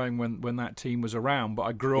wasn't going when that team was around, but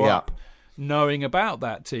I grew up knowing about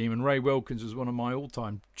that team, and Ray Wilkins was one of my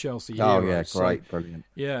all-time Chelsea heroes. Oh yeah, great, brilliant.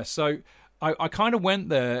 Yeah, so I kind of went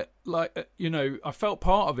there, like, I felt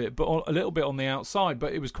part of it, but a little bit on the outside.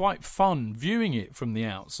 But it was quite fun viewing it from the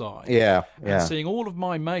outside. Yeah. And seeing all of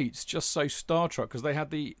my mates just so star-struck, because they had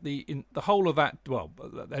the whole of that, well,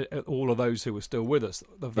 all of those who were still with us,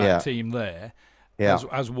 of that team there,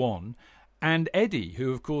 as one. And Eddie,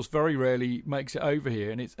 who of course very rarely makes it over here,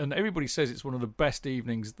 and everybody says it's one of the best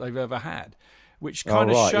evenings they've ever had, which kind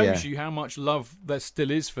of shows you how much love there still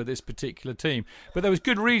is for this particular team. But there was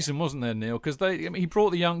good reason, wasn't there, Neil? Because he brought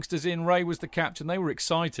the youngsters in. Ray was the captain. They were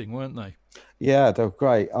exciting, weren't they? Yeah, they were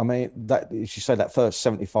great. I mean, that, as you say, that first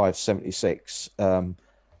 75-76,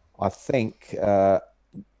 I think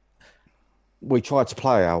we tried to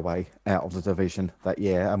play our way out of the division that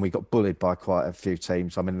year, and we got bullied by quite a few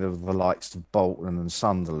teams. I mean, there were the likes of Bolton and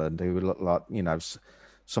Sunderland, who looked like,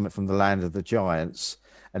 something from the land of the giants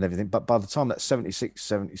and everything. But by the time that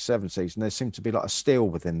 76-77 season, there seemed to be like a steel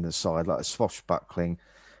within the side, like a swashbuckling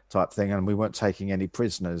type thing, and we weren't taking any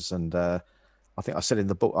prisoners. And I think I said in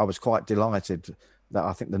the book, I was quite delighted that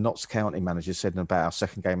I think the Notts County manager said about our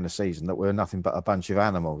second game of the season that we were nothing but a bunch of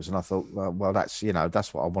animals. And I thought, well, that's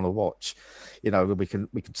that's what I want to watch. We can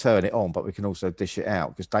turn it on, but we can also dish it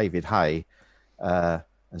out, because David Hay and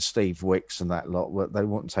Steve Wicks and that lot, they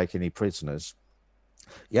wouldn't take any prisoners.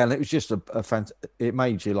 Yeah, and it was just it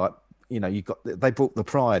made you like, they brought the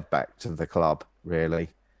pride back to the club, really.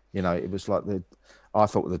 It was like I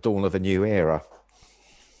thought the dawn of a new era.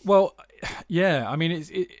 Well, yeah, I mean,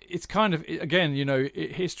 it's kind of, again,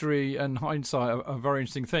 history and hindsight are very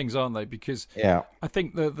interesting things, aren't they? Because I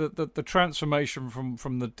think the transformation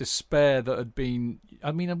from the despair that had been,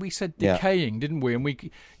 I mean, we said decaying, didn't we? And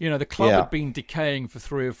the club had been decaying for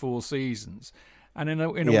 3 or 4 seasons. And in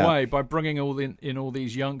a way, by bringing in all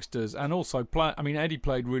these youngsters, and also Eddie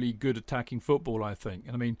played really good attacking football, I think.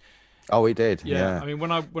 And I mean, oh, he did. Yeah. I mean,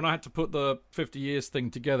 when I had to put the 50 years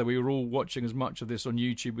thing together, we were all watching as much of this on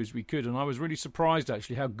YouTube as we could, and I was really surprised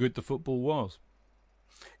actually how good the football was.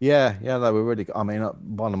 Yeah, they were really good. I mean,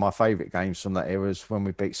 one of my favourite games from that era is when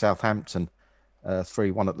we beat Southampton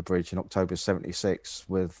 3-1 at the Bridge in October '76.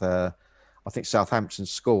 With I think Southampton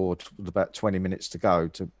scored with about 20 minutes to go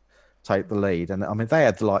to take the lead, and I mean they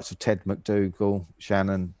had the likes of Ted McDougall,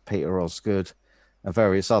 Shannon, Peter Osgood, and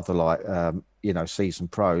various other seasoned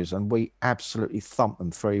pros, and we absolutely thumped them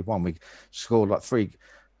 3-1. We scored like 3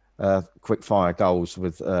 quick fire goals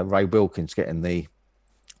with Ray Wilkins getting the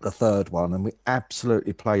third one, and we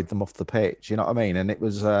absolutely played them off the pitch. You know what I mean? And it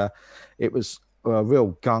was a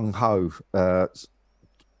real gung ho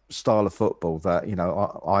style of football that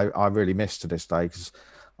I really miss to this day, because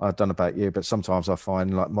I don't know about you, but sometimes I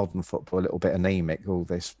find like modern football a little bit anemic. All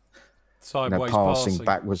this sideways passing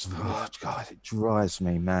backwards. Oh, God, it drives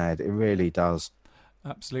me mad. It really does.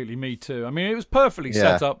 Absolutely, me too. I mean, it was perfectly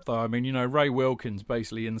Yeah, set up, though. I mean, Ray Wilkins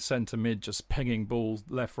basically in the centre mid, just pinging balls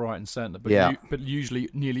left, right, and centre, but yeah. but usually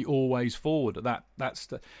nearly always forward.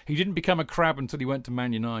 He didn't become a crab until he went to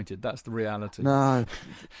Man United. That's the reality. No, I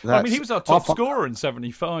mean, he that's. was our top scorer in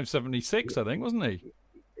 75, 76, I think, wasn't he?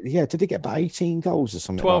 Yeah, did he get about 18 goals or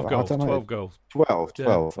something like 12 that? I goals, don't know. 12 goals. 12, Yeah,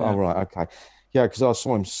 12. yeah. Oh, right, okay. Yeah, because I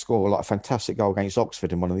saw him score like a fantastic goal against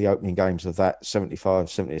Oxford in one of the opening games of that 75,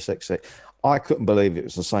 76. I couldn't believe it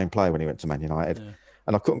was the same player when he went to Man United. Yeah.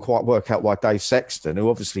 And I couldn't quite work out why Dave Sexton, who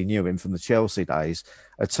obviously knew him from the Chelsea days,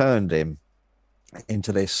 had turned him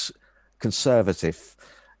into this conservative,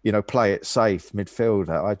 play it safe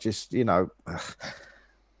midfielder. I just,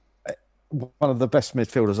 one of the best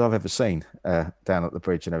midfielders I've ever seen down at the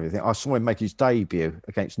Bridge and everything. I saw him make his debut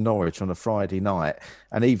against Norwich on a Friday night.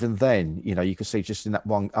 And even then, you could see just in that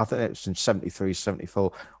one, I think it was in 73,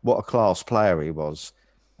 74, what a class player he was.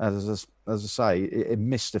 As I say, it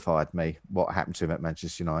mystified me what happened to him at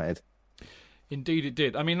Manchester United. Indeed it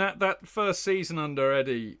did. I mean, that first season under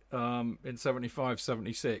Eddie in 75,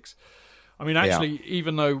 76... I mean, actually,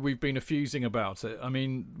 even though we've been effusing about it, I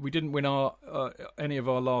mean, we didn't win any of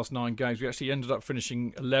our last 9 games. We actually ended up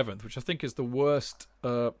finishing 11th, which I think is the worst.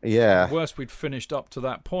 Worst we'd finished up to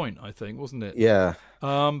that point, I think, wasn't it? Yeah.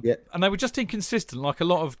 And they were just inconsistent, like a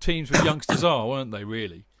lot of teams with youngsters are, weren't they?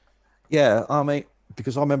 Really? Yeah. I mean,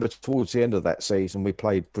 because I remember towards the end of that season, we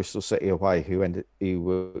played Bristol City away, who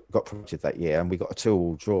got promoted that year, and we got a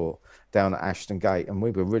 2-2 draw down at Ashton Gate, and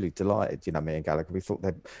we were really delighted. Me and Gallagher, we thought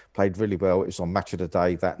they played really well. It was on Match of the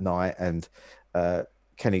Day that night, and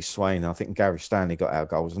Kenny Swain, I think, and Gary Stanley got our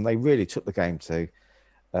goals, and they really took the game to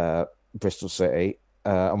Bristol City,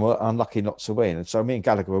 and were unlucky not to win. And so me and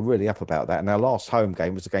Gallagher were really up about that. And our last home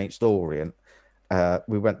game was against Orient.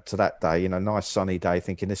 We went to that day, nice sunny day,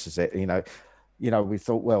 thinking this is it. We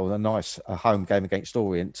thought, well, a nice home game against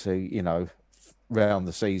Orient to, round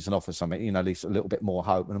the season off or something, at least a little bit more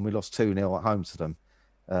hope. And we lost 2-0 at home to them,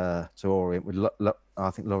 to Orient. I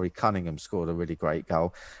think Laurie Cunningham scored a really great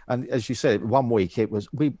goal. And as you said, one week it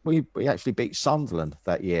was, we actually beat Sunderland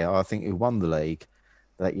that year. I think who won the league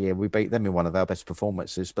that year. We beat them in one of our best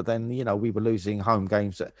performances. But then, we were losing home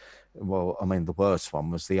games. The worst one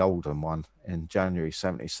was the Oldham one in January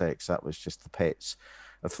 76. That was just the pits.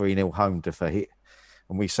 A 3-0 home defeat,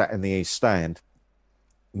 and we sat in the East Stand,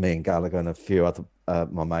 me and Gallagher and a few other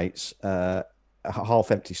my mates, a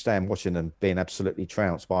half-empty stand, watching them being absolutely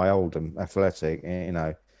trounced by Oldham Athletic.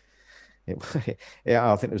 I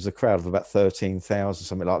think it was a crowd of about 13,000,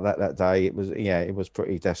 something like that day. It was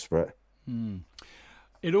pretty desperate.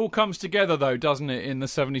 It all comes together, though, doesn't it, in the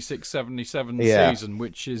 76-77 season,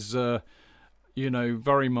 which is,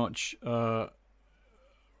 very much.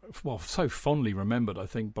 So fondly remembered, I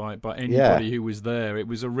think, by anybody who was there. It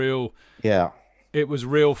was it was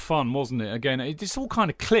real fun, wasn't it? Again, it just all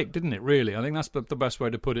kind of clicked, didn't it? Really, I think that's the best way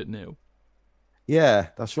to put it, Neil. Yeah,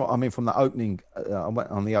 that's right. I mean, from the opening, I went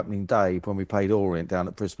on the opening day when we played Orient down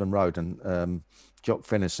at Brisbane Road, and Jock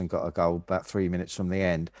Finnison got a goal about 3 minutes from the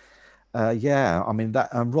end. I mean that,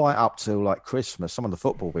 and right up to like Christmas, some of the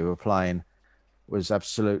football we were playing was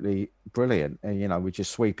absolutely brilliant, and we're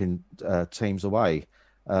just sweeping teams away.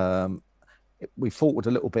 We faltered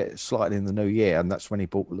a little bit slightly in the new year, and that's when he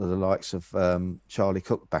brought the likes of Charlie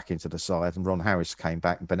Cook back into the side, and Ron Harris came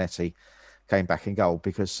back, and Benetti came back in goal.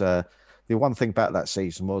 Because the one thing about that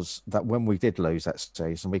season was that when we did lose that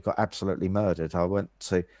season, we got absolutely murdered. I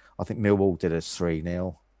think Millwall did us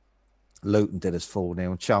 3-0, Luton did us 4-0,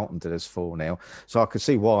 and Charlton did us 4-0. So I could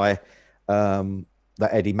see why that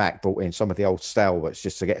Eddie Mack brought in some of the old stalwarts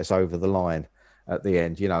just to get us over the line at the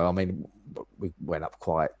end. I mean, we went up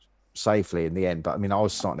quite safely in the end, but I mean, I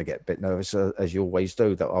was starting to get a bit nervous, as you always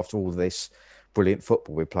do, that after all this brilliant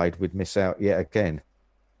football we played, we'd miss out yet again.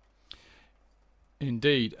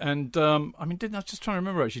 Indeed, and I mean, I was just trying to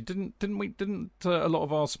remember actually, didn't a lot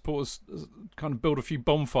of our supporters kind of build a few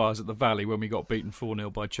bonfires at the Valley when we got beaten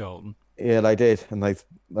 4-0 by Charlton? Yeah, they did, and they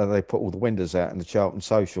put all the windows out in the Charlton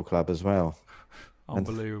Social Club as well.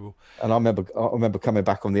 Unbelievable. And I remember coming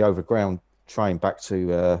back on the overground train back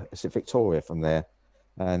to is it Victoria from there,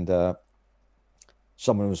 and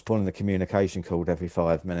someone was pulling the communication cord every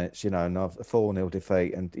 5 minutes, and a 4-0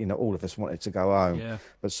 defeat, and all of us wanted to go home. Yeah.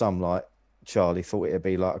 But some, like Charlie, thought it'd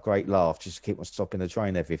be like a great laugh just to keep on stopping the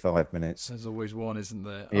train every 5 minutes. There's always one, isn't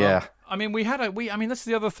there? Yeah. I mean, I mean, that's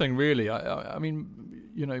the other thing, really. I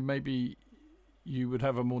mean, maybe you would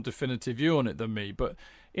have a more definitive view on it than me, but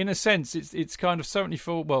in a sense, it's kind of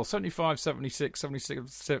 75, 76,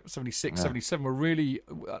 77 were really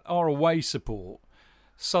our away support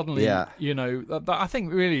suddenly, Yeah. I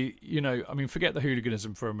think really, I mean, forget the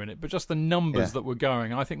hooliganism for a minute, but just the numbers that were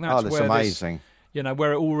going. I think Oh, that's that's where amazing.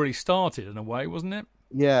 where it all really started in a way, wasn't it?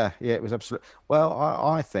 Yeah, yeah, it was absolutely. Well,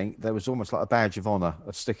 I think there was almost like a badge of honour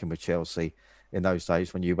of sticking with Chelsea in those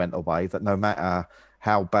days when you went away. That no matter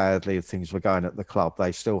how badly things were going at the club,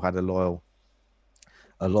 they still had a loyal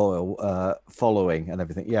following and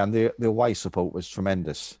everything. Yeah, and the away support was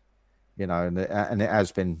tremendous, and it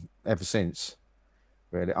has been ever since.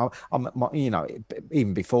 Really,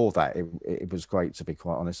 even before that, it was great, to be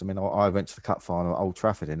quite honest. I mean, I went to the cup final at Old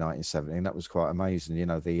Trafford in 1970, and that was quite amazing.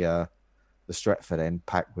 The Stretford end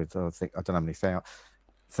packed with, I don't know how many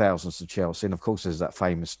thousands of Chelsea. And of course, there's that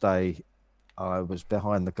famous day I was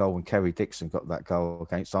behind the goal when Kerry Dixon got that goal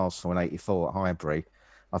against Arsenal in '84 at Highbury.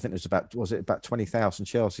 I think was it about 20,000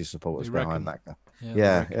 Chelsea supporters behind that goal?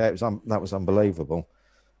 Yeah, it was. That was unbelievable.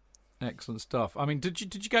 Excellent stuff. I mean, did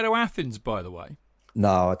you go to Athens, by the way?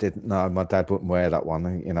 No, I didn't. No, my dad wouldn't wear that one.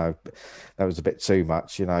 That was a bit too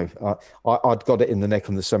much. I'd got it in the neck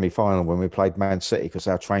in the semi-final when we played Man City because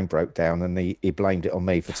our train broke down, and he blamed it on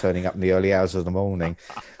me for turning up in the early hours of the morning,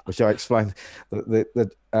 which I explained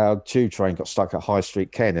that our tube train got stuck at High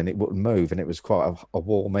Street Ken and it wouldn't move, and it was quite a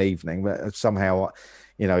warm evening. But somehow,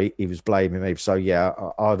 he was blaming me. So yeah,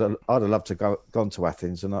 I'd have loved to gone to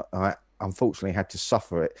Athens, and I unfortunately had to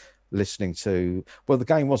suffer it listening to. Well, the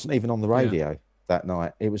game wasn't even on the radio. Yeah. That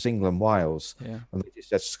night it was England-Wales, and they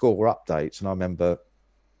just had score updates. And I remember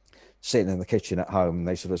sitting in the kitchen at home, and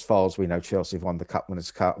they said, as far as we know, Chelsea have won the Cup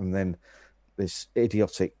Winners' Cup. And then this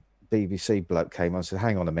idiotic BBC bloke came on and said,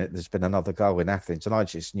 hang on a minute, there's been another goal in Athens. And I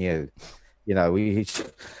just knew,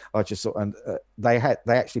 I just thought, and they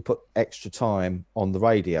actually put extra time on the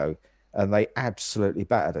radio, and they absolutely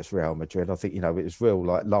battered us, Real Madrid. I think, it was real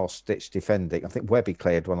like last ditch defending. I think Webby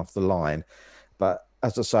cleared one off the line, but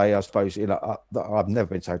as I say, I suppose, I've never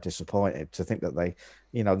been so disappointed to think that they,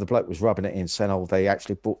 the bloke was rubbing it in, saying, they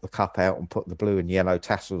actually brought the cup out and put the blue and yellow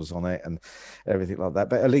tassels on it and everything like that.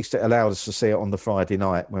 But at least it allowed us to see it on the Friday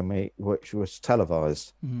night which was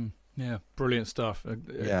televised. Mm, yeah, brilliant stuff.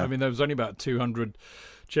 I mean, there was only about 200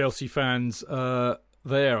 Chelsea fans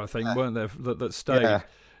there, I think, weren't there, that stayed. Yeah.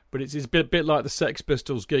 But it's a bit like the Sex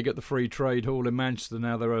Pistols gig at the Free Trade Hall in Manchester.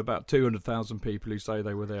 Now there are about 200,000 people who say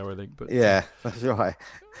they were there, I think. But yeah, that's right.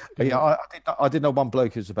 Yeah, I did know one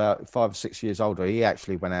bloke who's about 5 or 6 years older. He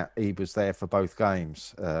actually went out. He was there for both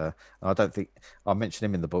games. I don't think I mentioned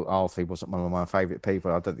him in the book. Arthur, he wasn't one of my favourite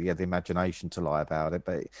people. I don't think he had the imagination to lie about it.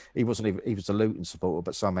 But he wasn't even. He was a Luton supporter,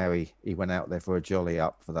 but somehow he went out there for a jolly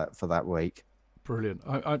up for that week. Brilliant.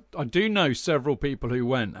 I do know several people who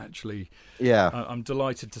went, actually. Yeah. I'm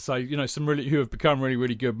delighted to say, some really who have become really,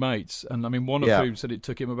 really good mates. And I mean, one of whom said it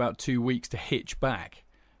took him about 2 weeks to hitch back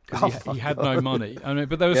because he had no money. I mean,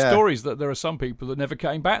 but there were stories that there are some people that never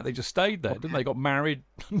came back. They just stayed there, didn't they? Got married,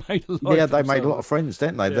 made a life. Yeah, they made a lot of friends,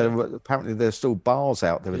 didn't they? Yeah. Apparently, there's still bars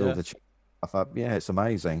out there with all the. I thought, it's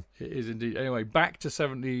amazing. It is indeed. Anyway, back to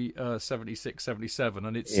 76, 77.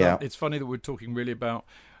 And it's funny that we're talking really about,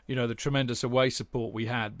 the tremendous away support we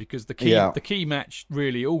had, because the key match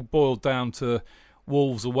really all boiled down to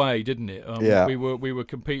Wolves away, didn't it? We were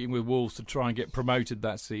competing with Wolves to try and get promoted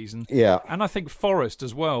that season. Yeah. And I think Forest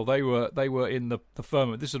as well. They were in the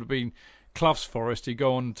firmament. This would have been Clough's Forest who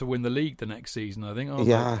go on to win the league the next season, I think.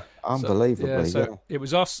 Unbelievably. So it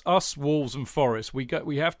was us, Wolves and Forest.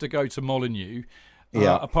 We have to go to Molineux.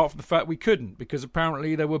 Apart from the fact we couldn't, because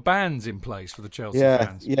apparently there were bans in place for the Chelsea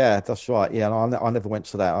fans. Yeah, that's right. Yeah, and I never went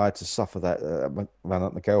to that. I had to suffer that when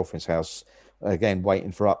at my girlfriend's house, again,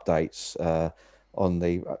 waiting for updates on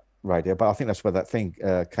the radio. But I think that's where that thing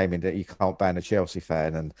came in, that you can't ban a Chelsea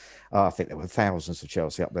fan. And I think there were thousands of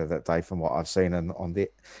Chelsea up there that day from what I've seen. And when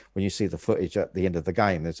you see the footage at the end of the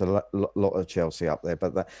game, there's a lot of Chelsea up there.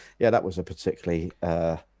 But that was a particularly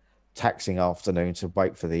taxing afternoon to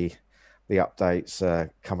wait for the updates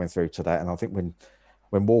coming through to that. And I think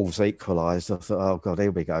when Wolves equalised, I thought, oh God,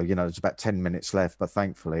 here we go. There's about 10 minutes left, but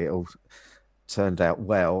thankfully it all turned out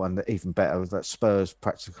well, and even better that Spurs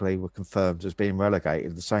practically were confirmed as being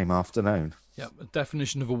relegated the same afternoon. Yeah, a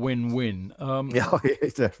definition of a win-win.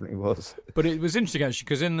 It definitely was. But it was interesting actually,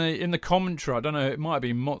 because in the commentary, I don't know, it might have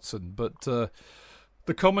been Motson, but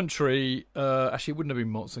the commentary, actually it wouldn't have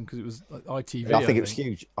been Motson because it was ITV. I think it was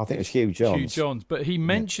huge. I think it was Hugh Johns. Hugh Johns, but he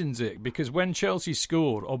mentions it because when Chelsea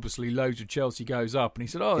scored, obviously loads of Chelsea goes up, and he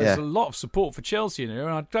said, there's a lot of support for Chelsea in here,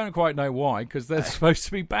 and I don't quite know why, because they're supposed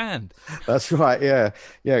to be banned. That's right, yeah,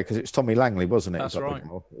 because it's Tommy Langley, wasn't it? That's right.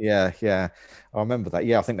 Yeah, I remember that.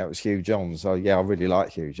 Yeah, I think that was Hugh Johns. I really like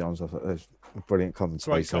Hugh Johns. I thought Brilliant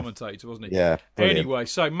commentator. Great commentator, wasn't he? Yeah. Brilliant. Anyway,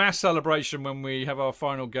 so mass celebration when we have our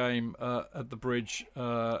final game at the Bridge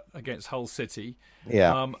against Hull City.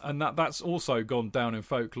 Yeah. And that's also gone down in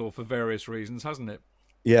folklore for various reasons, hasn't it?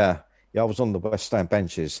 Yeah. I was on the West Ham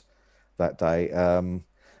benches that day.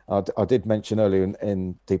 I did mention earlier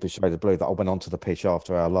in Deeper Shade of Blue that I went onto the pitch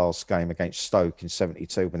after our last game against Stoke in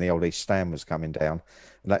 '72 when the old East Stand was coming down,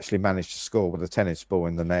 and actually managed to score with a tennis ball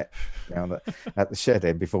in the net down at the shed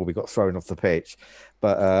end before we got thrown off the pitch.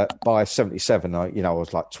 But by '77, I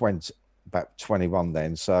was like about 21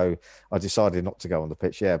 then, so I decided not to go on the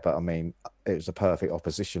pitch. Yeah, but I mean, it was a perfect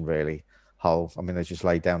opposition, really. Hull. I mean, they just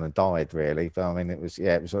laid down and died, really. But I mean, it was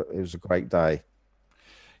a great day.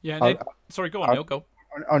 Yeah. Sorry, go on, Neil. Go.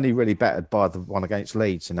 Only really battered by the one against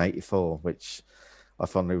Leeds in '84, which I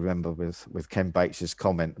fondly remember with Ken Bates's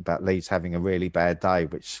comment about Leeds having a really bad day,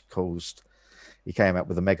 which caused he came out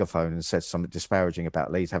with a megaphone and said something disparaging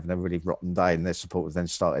about Leeds having a really rotten day, and their supporters then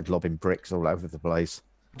started lobbing bricks all over the place.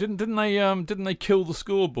 Didn't they kill the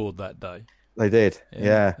scoreboard that day? They did.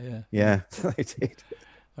 Yeah. They did.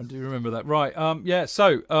 I do remember that. Right.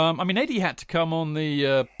 So, I mean, Eddie had to come on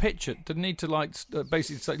the pitch. Didn't need to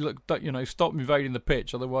basically say, look, stop invading the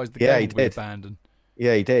pitch, otherwise the game would be abandoned.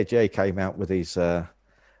 Yeah, he did. Yeah, he came out with his trendy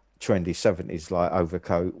 '70s like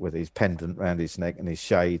overcoat with his pendant round his neck and his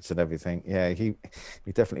shades and everything. Yeah, he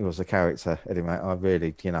definitely was a character, Eddie Mac. I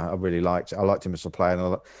really liked him as a player,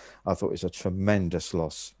 and I thought it was a tremendous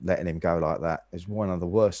loss letting him go like that. It's one of the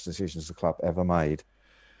worst decisions the club ever made.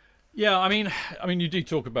 Yeah, I mean, you do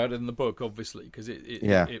talk about it in the book, obviously, because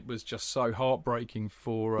it was just so heartbreaking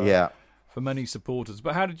for many supporters.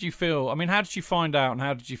 But how did you feel? I mean, how did you find out, and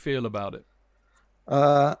how did you feel about it?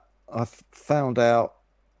 I found out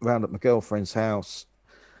round at my girlfriend's house.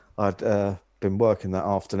 I'd been working that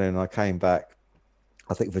afternoon. I came back.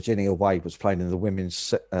 I think Virginia Wade was playing in the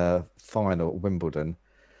women's final at Wimbledon.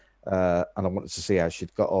 And I wanted to see how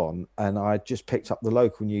she'd got on. And I just picked up the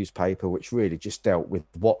local newspaper, which really just dealt with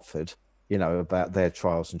Watford, about their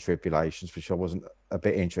trials and tribulations, which I wasn't a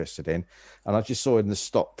bit interested in. And I just saw in the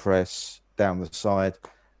stop press down the side,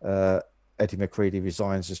 Eddie McCreadie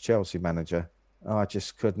resigns as Chelsea manager. I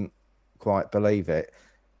just couldn't quite believe it.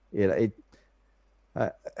 It's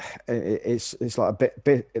like a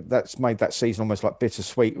bit that's made that season almost like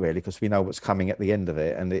bittersweet, really, because we know what's coming at the end of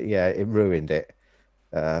it. And it ruined it.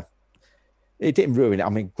 It didn't ruin it. I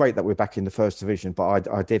mean, great that we're back in the first division, but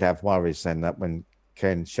I did have worries then that when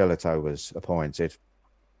Ken Shellito was appointed,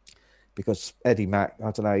 because Eddie Mac,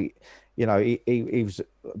 I don't know, he was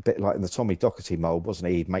a bit like in the Tommy Docherty mould,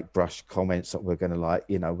 wasn't he? He'd make brush comments that we're going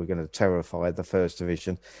to terrify the first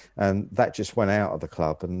division, and that just went out of the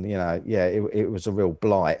club. And it was a real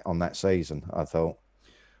blight on that season, I thought.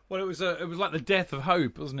 Well, it was like the death of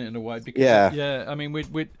hope, wasn't it, in a way? Because, I mean,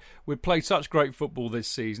 we'd played such great football this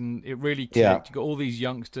season. It really clicked. Yeah. You got all these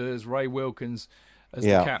youngsters, Ray Wilkins as the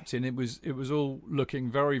captain. It was all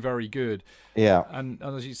looking very, very good. Yeah. And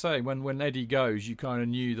as you say, when Eddie goes, you kind of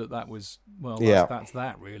knew that was that's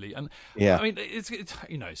that really. And I mean,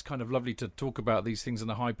 it's kind of lovely to talk about these things in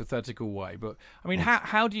a hypothetical way. But I mean,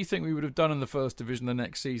 how do you think we would have done in the first division the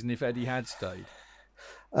next season if Eddie had stayed?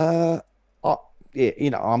 I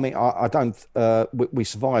mean, I don't. We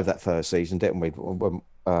survived that first season, didn't we?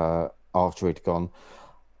 After he'd gone,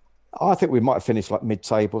 I think we might have finished like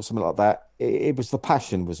mid-table or something like that. It was the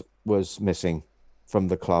passion was missing from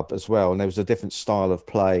the club as well, and there was a different style of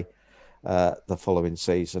play the following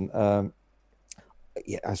season.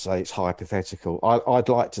 I say it's hypothetical. I'd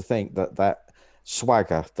like to think that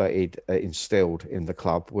swagger that he'd instilled in the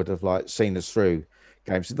club would have seen us through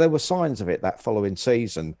games. There were signs of it that following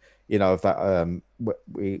season. Of that,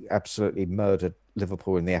 we absolutely murdered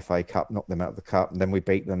Liverpool in the FA Cup, knocked them out of the cup, and then we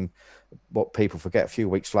beat them. What people forget, a few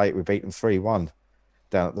weeks later, we beat them 3-1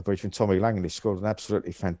 down at the Bridge when Tommy Langley scored an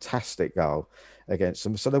absolutely fantastic goal against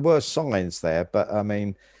them. So there were signs there, but I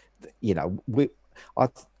mean, I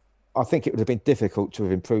think it would have been difficult to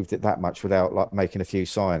have improved it that much without making a few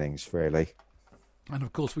signings, really. And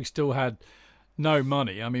of course, we still had no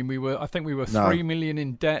money. I mean, I think we were 3 million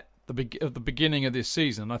in debt at the beginning of this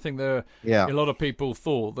season. I think a lot of people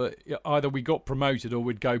thought that either we got promoted or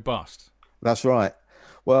we'd go bust. That's right.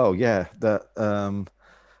 Well, yeah,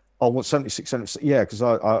 I want 76, 76. Yeah, because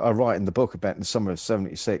I write in the book about in the summer of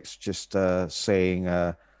 '76, just seeing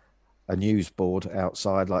a news board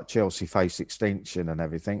outside like Chelsea face extinction and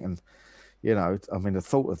everything, and I mean, the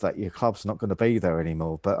thought of that, your club's not going to be there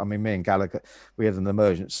anymore. But I mean, me and Gallagher, we had an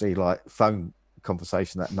emergency phone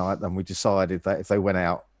conversation that night, and we decided that if they went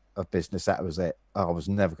out, of business. That was it. I was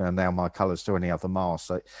never going to nail my colours to any other mast.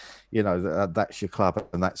 So, you know, that's your club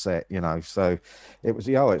and that's it, you know. So it was,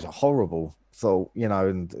 it's a horrible thought, you know,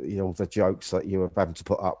 and the jokes that you were having to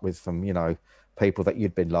put up with from, you know, people that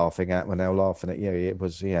you'd been laughing at when they were laughing at you. It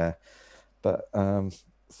was, yeah. But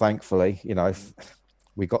thankfully, you know,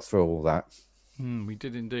 we got through all that. We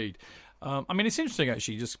did indeed. I mean, it's interesting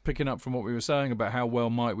actually, just picking up from what we were saying about how well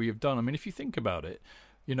might we have done. I mean, if you think about it,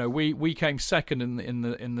 you know, we came second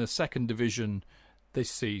in the second division this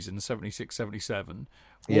season, 76-77.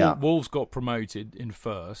 Yeah. Wolves got promoted in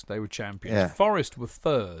first; they were champions. Yeah. Forest were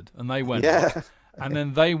third, and they went up. And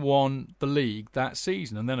then they won the league that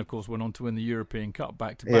season, and then of course went on to win the European Cup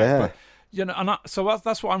back to back. Yeah. But, you know, so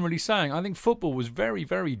that's what I'm really saying. I think football was very,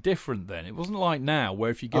 very different then. It wasn't like now, where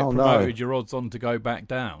if you get promoted, your odds on to go back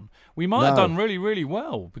down. We might have done really, really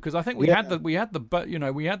well because I think we had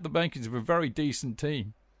the makings of a very decent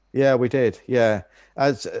team. Yeah, we did. Yeah,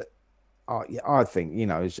 I think, you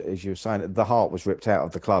know, as you were saying, the heart was ripped out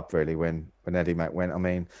of the club really when Eddie Mac went. I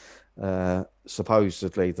mean,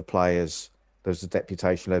 supposedly the players, there was a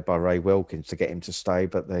deputation led by Ray Wilkins to get him to stay,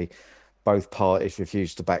 but both parties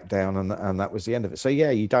refused to back down, and that was the end of it. So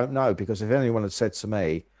yeah, you don't know, because if anyone had said to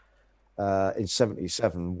me in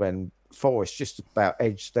 77 when Forest just about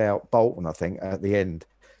edged out Bolton, I think, at the end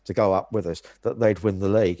to go up with us, that they'd win the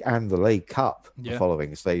league and the League Cup the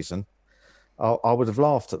following season, I would have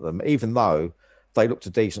laughed at them, even though they looked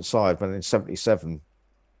a decent side. When in 77,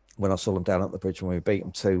 when I saw them down at the bridge when we beat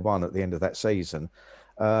them 2-1 at the end of that season,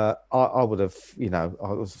 I would have, you know, I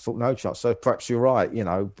would have thought no chance. So perhaps you're right, you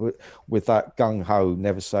know, but with that gung-ho,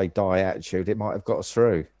 never say die attitude, it might have got us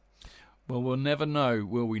through. Well, we'll never know,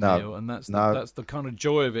 will we, Neil? And that's the kind of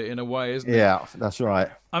joy of it in a way, isn't it? Yeah, that's right.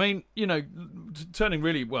 I mean, you know, turning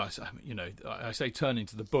really, well, you know, I say turning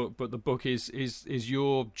to the book, but the book is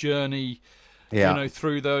your journey, you know,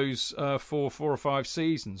 through those 4 or 5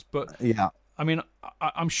 seasons. But yeah, I mean,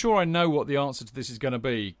 I'm sure I know what the answer to this is going to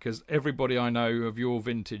be, because everybody I know of your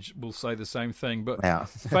vintage will say the same thing. But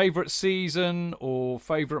favourite season or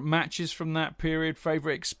favourite matches from that period,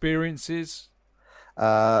 favourite experiences?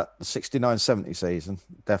 The 69-70 season,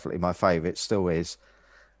 definitely my favourite, still is.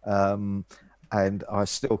 And I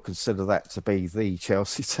still consider that to be the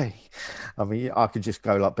Chelsea team. I mean, I could just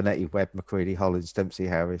go like Bonetti, Webb, McCready, Hollins, Dempsey,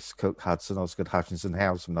 Harris, Cook, Hudson, Osgood, Hutchinson,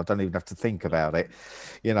 Houseman. I don't even have to think about it.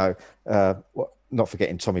 You know, not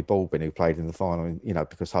forgetting Tommy Baldwin, who played in the final, you know,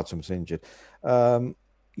 because Hudson was injured.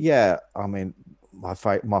 Yeah, I mean, my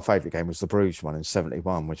favourite game was the Bruges one in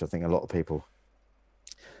 71, which I think a lot of people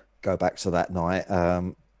go back to that night.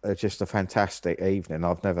 Just a fantastic evening.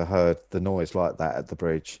 I've never heard the noise like that at the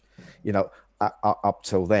bridge. You know, up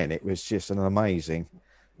till then, it was just an amazing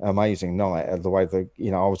night. The way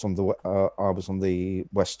I was on the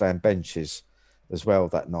West Stand benches as well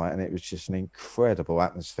that night, and it was just an incredible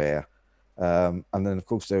atmosphere. And then of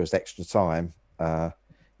course there was extra time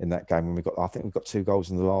in that game when I think we got 2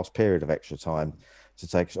 goals in the last period of extra time to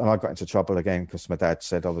take, and I got into trouble again because my dad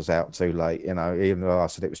said I was out too late, you know, even though I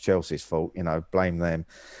said it was Chelsea's fault, you know, blame them.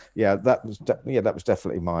 Yeah, that was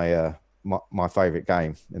definitely my favourite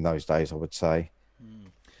game in those days, I would say.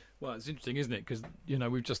 Well, it's interesting, isn't it? Because, you know,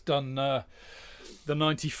 we've just done the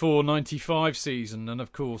 94-95 season, and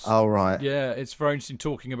of course, yeah, it's very interesting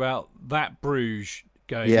talking about that Bruges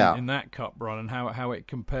game in that cup run and how it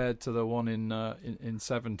compared to the one in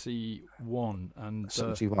 71 and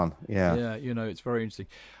 71. Yeah, you know, it's very interesting.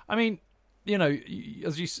 I mean, you know,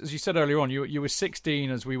 as you said earlier on, you were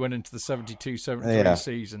 16 as we went into the 72-73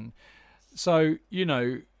 season. So, you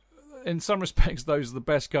know, in some respects, those are the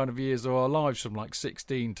best kind of years of our lives, from like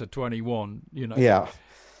 16 to 21. You know. Yeah.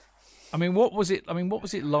 I mean, what was it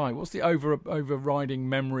like? What's the overriding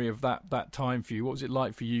memory of that time for you? What was it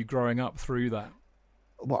like for you growing up through that?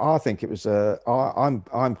 Well, I think it was.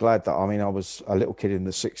 I'm glad that. I mean, I was a little kid in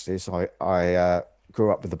the 60s. I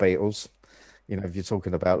grew up with the Beatles. You know, if you're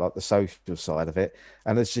talking about like the social side of it,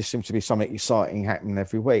 and there just seemed to be something exciting happening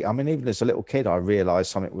every week. I mean, even as a little kid, I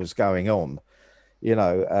realised something was going on. You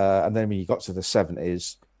know, and then when you got to the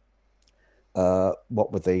 70s,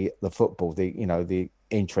 what with the football, the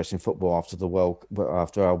interest in football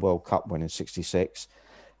after our World Cup win in '66.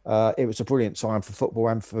 It was a brilliant time for football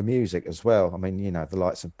and for music as well. I mean, you know, the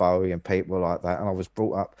likes of Bowie and people like that. And I was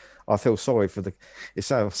brought up, I feel sorry for it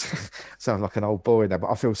sounds like an old boy now,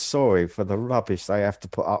 but I feel sorry for the rubbish they have to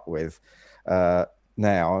put up with now.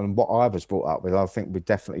 And what I was brought up with, I think we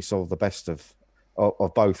definitely saw the best of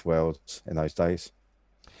both worlds in those days.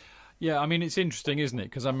 Yeah, I mean, it's interesting, isn't it?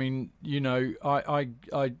 Because, I mean, you know, I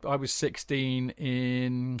was 16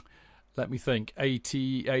 in, let me think,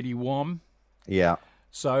 81. Yeah.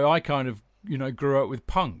 So I kind of grew up with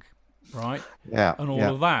punk, right? Yeah. And all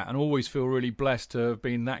of that, and always feel really blessed to have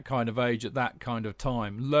been that kind of age at that kind of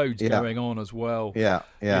time. Loads going on as well. Yeah.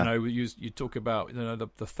 You talk about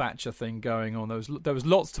the Thatcher thing going on. There was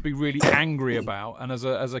lots to be really angry about, and as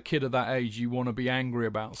a kid at that age, you want to be angry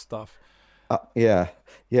about stuff. Yeah.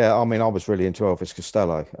 I mean, I was really into Elvis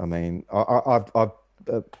Costello. I mean, I've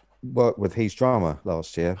worked with his drummer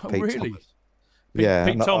last year. Oh, Pete really? Thomas.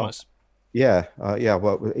 Pete Thomas. I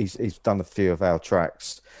worked with. He's done a few of our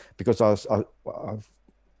tracks because I've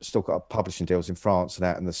still got publishing deals in France and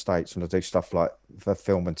out in the States, and I do stuff like for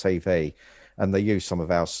film and TV, and they use some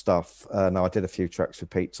of our stuff. And I did a few tracks with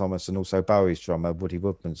Pete Thomas and also Bowie's drummer Woody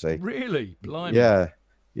Woodmansey. Really? Blimey.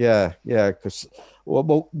 Yeah. Because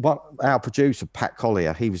our producer Pat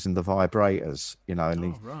Collier, he was in the Vibrators,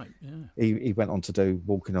 and he went on to do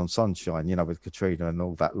Walking on Sunshine, with Katrina and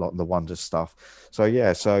all that lot and the Wonder stuff. So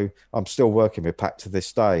I'm still working with Pat to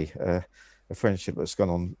this day. A friendship that's gone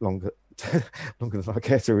on longer than I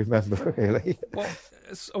care to remember, really. Well,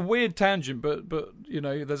 it's a weird tangent, but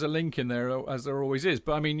there's a link in there, as there always is.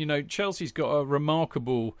 But I mean, Chelsea's got a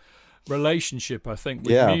remarkable relationship, I think,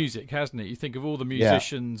 with music, hasn't it? You think of all the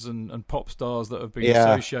musicians and pop stars that have been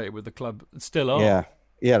associated with the club, still are.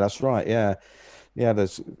 Yeah, that's right. Yeah,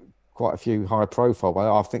 there's quite a few high profile.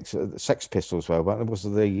 I think Sex Pistols were, but was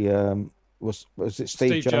it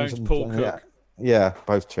Steve Jones and Paul Cook? Yeah,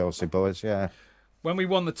 both Chelsea boys. Yeah. When we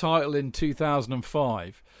won the title in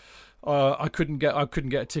 2005, I couldn't get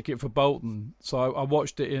a ticket for Bolton, so I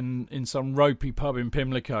watched it in some ropey pub in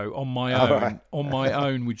Pimlico on my own. Right. On my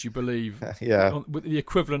own, would you believe? With the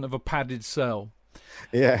equivalent of a padded cell.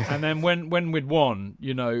 Yeah. And then when we'd won,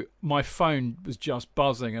 my phone was just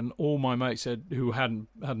buzzing, and all my mates said, who hadn't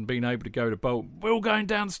been able to go to Bolton, we're all going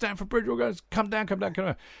down to Stamford Bridge. We're going, come down.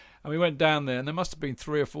 And we went down there, and there must have been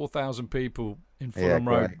 3,000 or 4,000 people in Fulham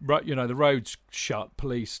Road. Right, the road's shut,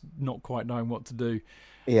 police not quite knowing what to do.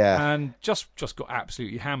 Yeah. And just got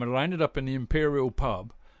absolutely hammered. I ended up in the Imperial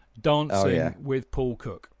pub dancing with Paul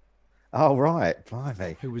Cook. Oh, right.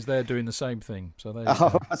 Blimey. Who was there doing the same thing. So there you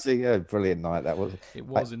go. I see. Yeah, brilliant night that was. It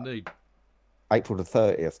was indeed. April the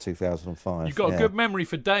 30th, 2005. You've got a good memory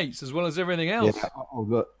for dates as well as everything else. Yeah. Oh,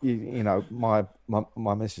 look,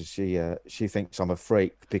 my missus, she thinks I'm a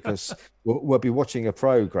freak because we'll be watching a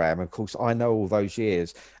program. Of course, I know all those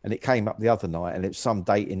years, and it came up the other night, and it was some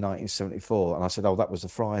date in 1974, and I said, "Oh, that was a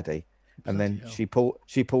Friday," and then she pulls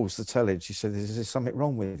the telly, and she said, "Is there something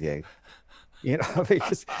wrong with you?"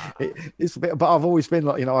 Because it's a bit. But I've always been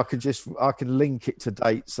like, I can link it to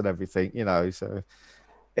dates and everything, so.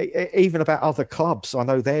 Even about other clubs, I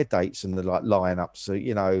know their dates and the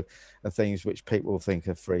lineups, and things which people think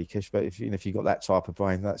are freakish. But if you've got that type of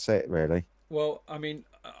brain, that's it, really. Well, I mean,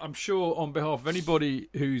 I'm sure on behalf of anybody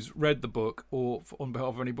who's read the book, or on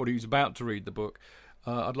behalf of anybody who's about to read the book,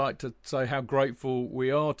 I'd like to say how grateful we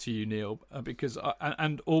are to you, Neil, because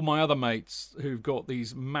and all my other mates who've got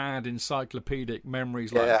these mad encyclopedic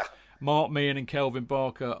memories like. Mark Meehan and Kelvin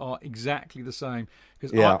Barker are exactly the same.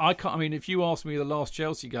 Because I can't. I mean, if you asked me the last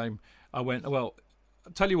Chelsea game, I went, well,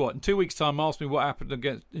 I'll tell you what, in 2 weeks' time, ask me what happened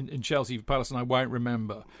against in Chelsea for Palace, and I won't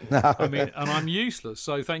remember. No. I mean, and I'm useless.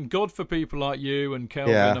 So thank God for people like you and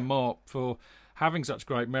Kelvin and Mark for having such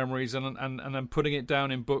great memories and then putting it down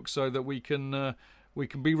in books so that we can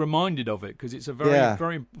be reminded of it, because it's a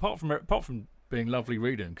very apart from being lovely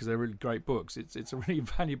reading, because they're really great books. It's a really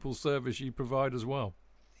valuable service you provide as well.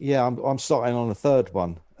 Yeah, I'm starting on a third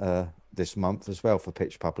one this month as well for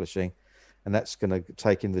Pitch Publishing, and that's going to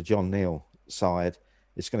take in the John Neal side.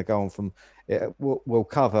 It's going to go on from we'll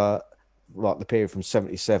cover like the period from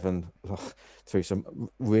 77 through some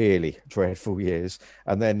really dreadful years,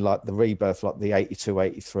 and then like the rebirth, like the 82,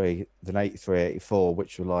 83, then 83, 84,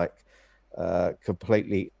 which were like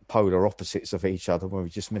completely polar opposites of each other, when we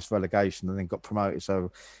just missed relegation and then got promoted.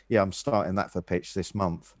 So yeah, I'm starting that for Pitch this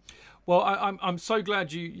month. Well, I'm so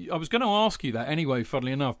glad you. I was going to ask you that anyway.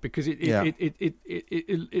 Funnily enough, because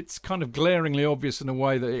it's kind of glaringly obvious in a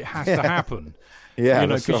way that it has to happen. Yeah,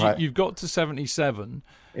 that's because right. you've got to 77.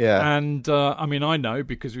 Yeah, and I mean, I know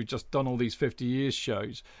because we've just done all these 50 years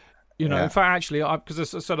shows. In fact, actually, because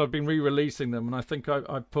as I said, I've been re-releasing them, and I think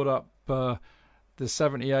I put up the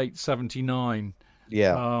 78, 79.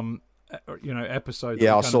 Yeah. Episode.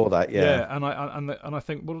 Yeah, I saw that. Yeah. And I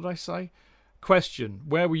think, what did I say? Question: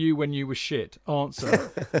 where were you when you were shit?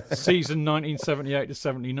 Answer: season 1978 to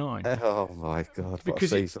 79. Oh my God!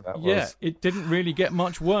 Because what a season that was. Yeah, it didn't really get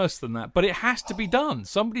much worse than that, but it has to be done.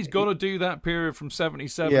 Somebody's got to do that period from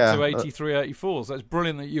 77 to 83, 84. So it's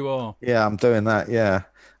brilliant that you are. Yeah, I'm doing that. Yeah,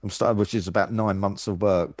 I'm starting, which is about 9 months of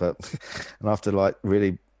work, but and I have to like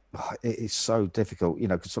really it is so difficult,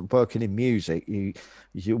 because working in music,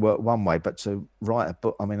 you work one way, but to write a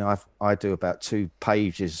book, I mean, I do about 2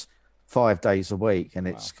 pages 5 days a week, and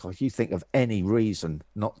Wow. it's God, you think of any reason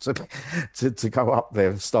not to to go up there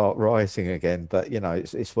and start writing again, but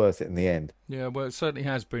it's worth it in the end. Yeah, well, it certainly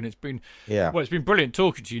has been. Yeah. It's been brilliant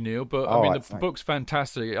talking to you, Neil. But I All mean, right. the Thanks. book's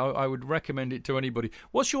fantastic. I would recommend it to anybody.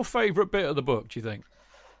 What's your favourite bit of the book? Do you think?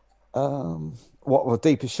 What the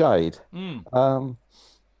deeper shade? Mm. Um,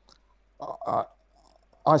 I,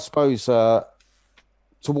 I suppose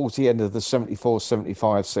towards the end of the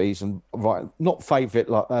 74-75 season, right? Not favourite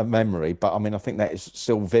like memory, but I mean, I think that is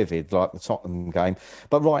still vivid, like the Tottenham game.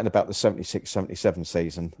 But writing about the 76-77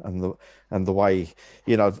 season and the way,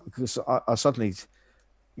 because I suddenly.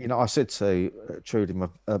 I said to Trudy, my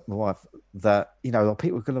wife, that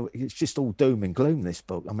people are gonna. It's just all doom and gloom. This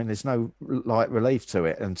book. I mean, there's no light relief to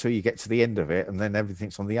it until you get to the end of it, and then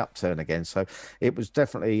everything's on the upturn again. So it was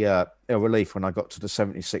definitely a relief when I got to the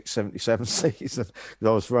 76-77 season. I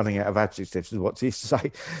was running out of adjectives. What do you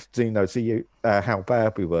say? To you, how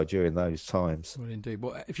bad we were during those times. Well, indeed.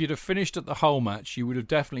 Well, if you'd have finished at the whole match, you would have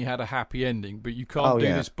definitely had a happy ending. But you can't do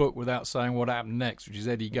this book without saying what happened next, which is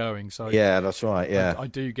Eddie going. So yeah, that's right. Yeah, I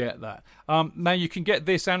do get that. Now you can get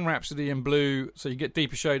this and Rhapsody in Blue. So you get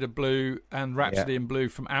Deeper Shade of Blue and Rhapsody in Blue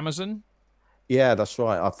from Amazon. Yeah, that's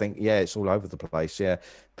right. I think it's all over the place. Yeah,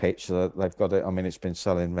 Pitch, they've got it. I mean, it's been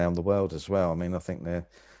selling around the world as well. I mean, I think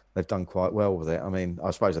they've done quite well with it. I mean,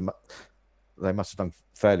 I suppose they must have done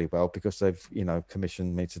fairly well because they've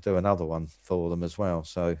commissioned me to do another one for them as well.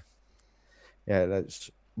 So yeah, that's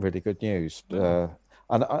really good news.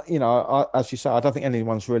 And as you say, I don't think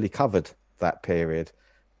anyone's really covered that period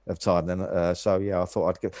of time. Then, so yeah, I thought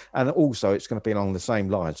I'd give, and also it's going to be along the same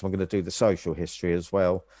lines. So I'm going to do the social history as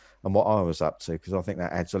well and what I was up to, because I think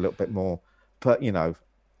that adds a little bit more,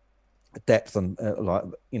 depth and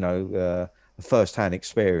first-hand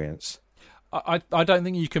experience. I don't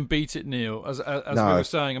think you can beat it, Neil. As No. we were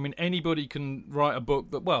saying, I mean, anybody can write a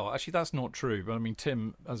book that. Well, actually, that's not true. But I mean,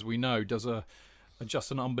 Tim, as we know, does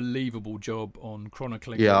just an unbelievable job on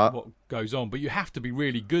chronicling what goes on. But you have to be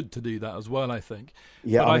really good to do that as well, I think.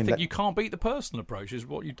 Yeah, but I think you can't beat the personal approach. Is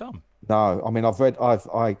what you've done. No, I mean,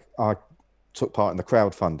 I took part in the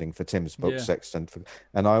crowdfunding for Tim's book, Sextant,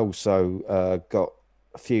 and I also got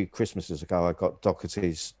a few Christmases ago. I got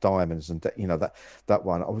Doherty's Diamonds, and that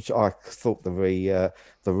one, which I thought the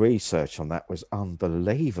research on that was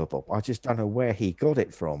unbelievable. I just don't know where he got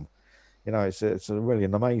it from. It's a really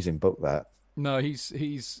an amazing book, that. No,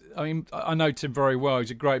 he's. I mean, I know Tim very well.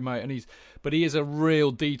 He's a great mate, but he is a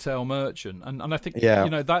real detail merchant, and I think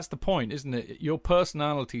that's the point, isn't it? Your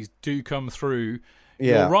personalities do come through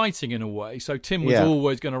your writing in a way. So Tim was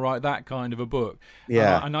always going to write that kind of a book.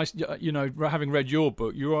 Yeah, and I, having read your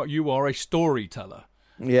book, you are a storyteller.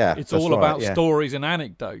 Yeah, it's all about stories and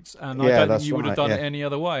anecdotes, and I don't think you would have done it any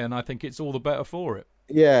other way. And I think it's all the better for it.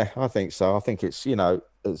 Yeah, I think so. I think it's I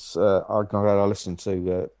listened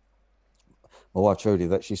to my wife Trudy,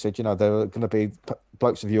 that she said, there are going to be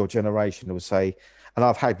blokes of your generation who will say, and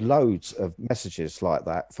I've had loads of messages like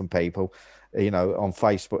that from people, on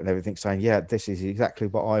Facebook and everything, saying, yeah, this is exactly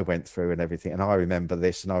what I went through and everything, and I remember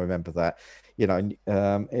this and I remember that.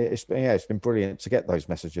 It's been brilliant to get those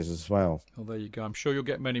messages as well. Well, there you go. I'm sure you'll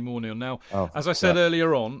get many more, Neil. Now, as I said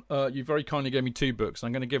earlier on, you very kindly gave me 2 books.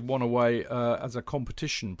 I'm going to give one away as a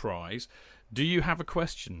competition prize. Do you have a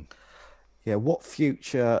question? Yeah, what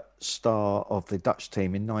future star of the Dutch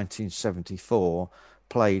team in 1974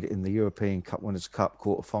 played in the European Cup Winners' Cup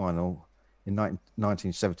quarter-final in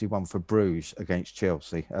 1971 for Bruges against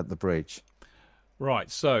Chelsea at the Bridge? Right,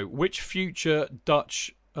 so which future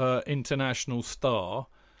Dutch international star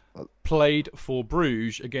played for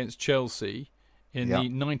Bruges against Chelsea in the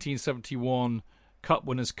 1971 Cup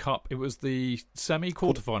Winners' Cup? It was the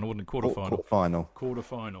quarter-final, wasn't it?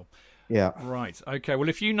 Quarter-final. Yeah. Right. Okay. Well,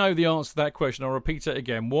 if you know the answer to that question, I'll repeat it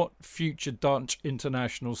again. What future Dutch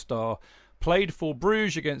international star played for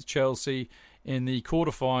Bruges against Chelsea in the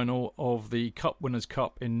quarter-final of the Cup Winners'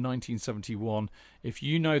 Cup in 1971? If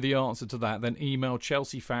you know the answer to that, then email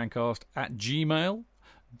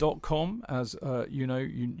chelseafancast@gmail.com, as you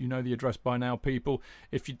know the address by now, people.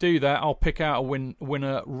 If you do that, I'll pick out a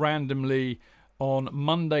winner randomly on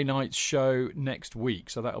Monday night's show next week.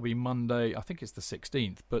 So that'll be Monday, I think it's the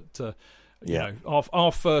 16th, but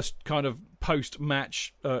our first kind of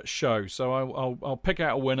post-match show. So I'll pick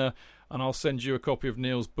out a winner and I'll send you a copy of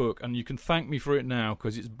Neil's book, and you can thank me for it now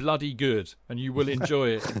because it's bloody good and you will enjoy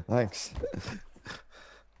it. Thanks.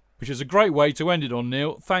 Which is a great way to end it on,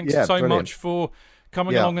 Neil. Thanks so much for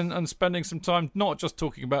coming along and spending some time not just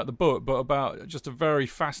talking about the book, but about just a very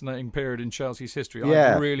fascinating period in Chelsea's history.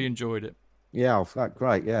 I really enjoyed it. Yeah,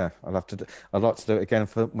 great. Yeah, I'd like to do it again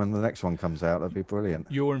for when the next one comes out. That'd be brilliant.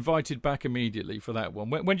 You're invited back immediately for that one.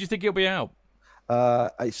 When do you think it'll be out?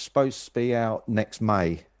 It's supposed to be out next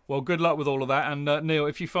May. Well, good luck with all of that. And Neil,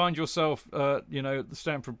 if you find yourself, at the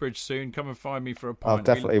Stamford Bridge soon, come and find me for a pint.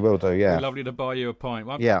 I definitely will do. Yeah, it'd be lovely to buy you a pint.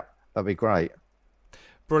 Yeah, that'd be great.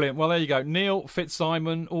 Brilliant. Well, there you go. Neil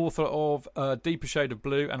Fitzsimon, author of Deeper Shade of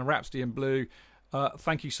Blue and A Rhapsody in Blue.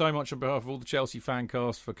 Thank you so much on behalf of all the Chelsea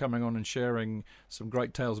Fancast for coming on and sharing some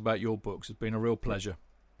great tales about your books. It's been a real pleasure.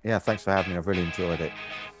 Yeah, thanks for having me. I've really enjoyed it.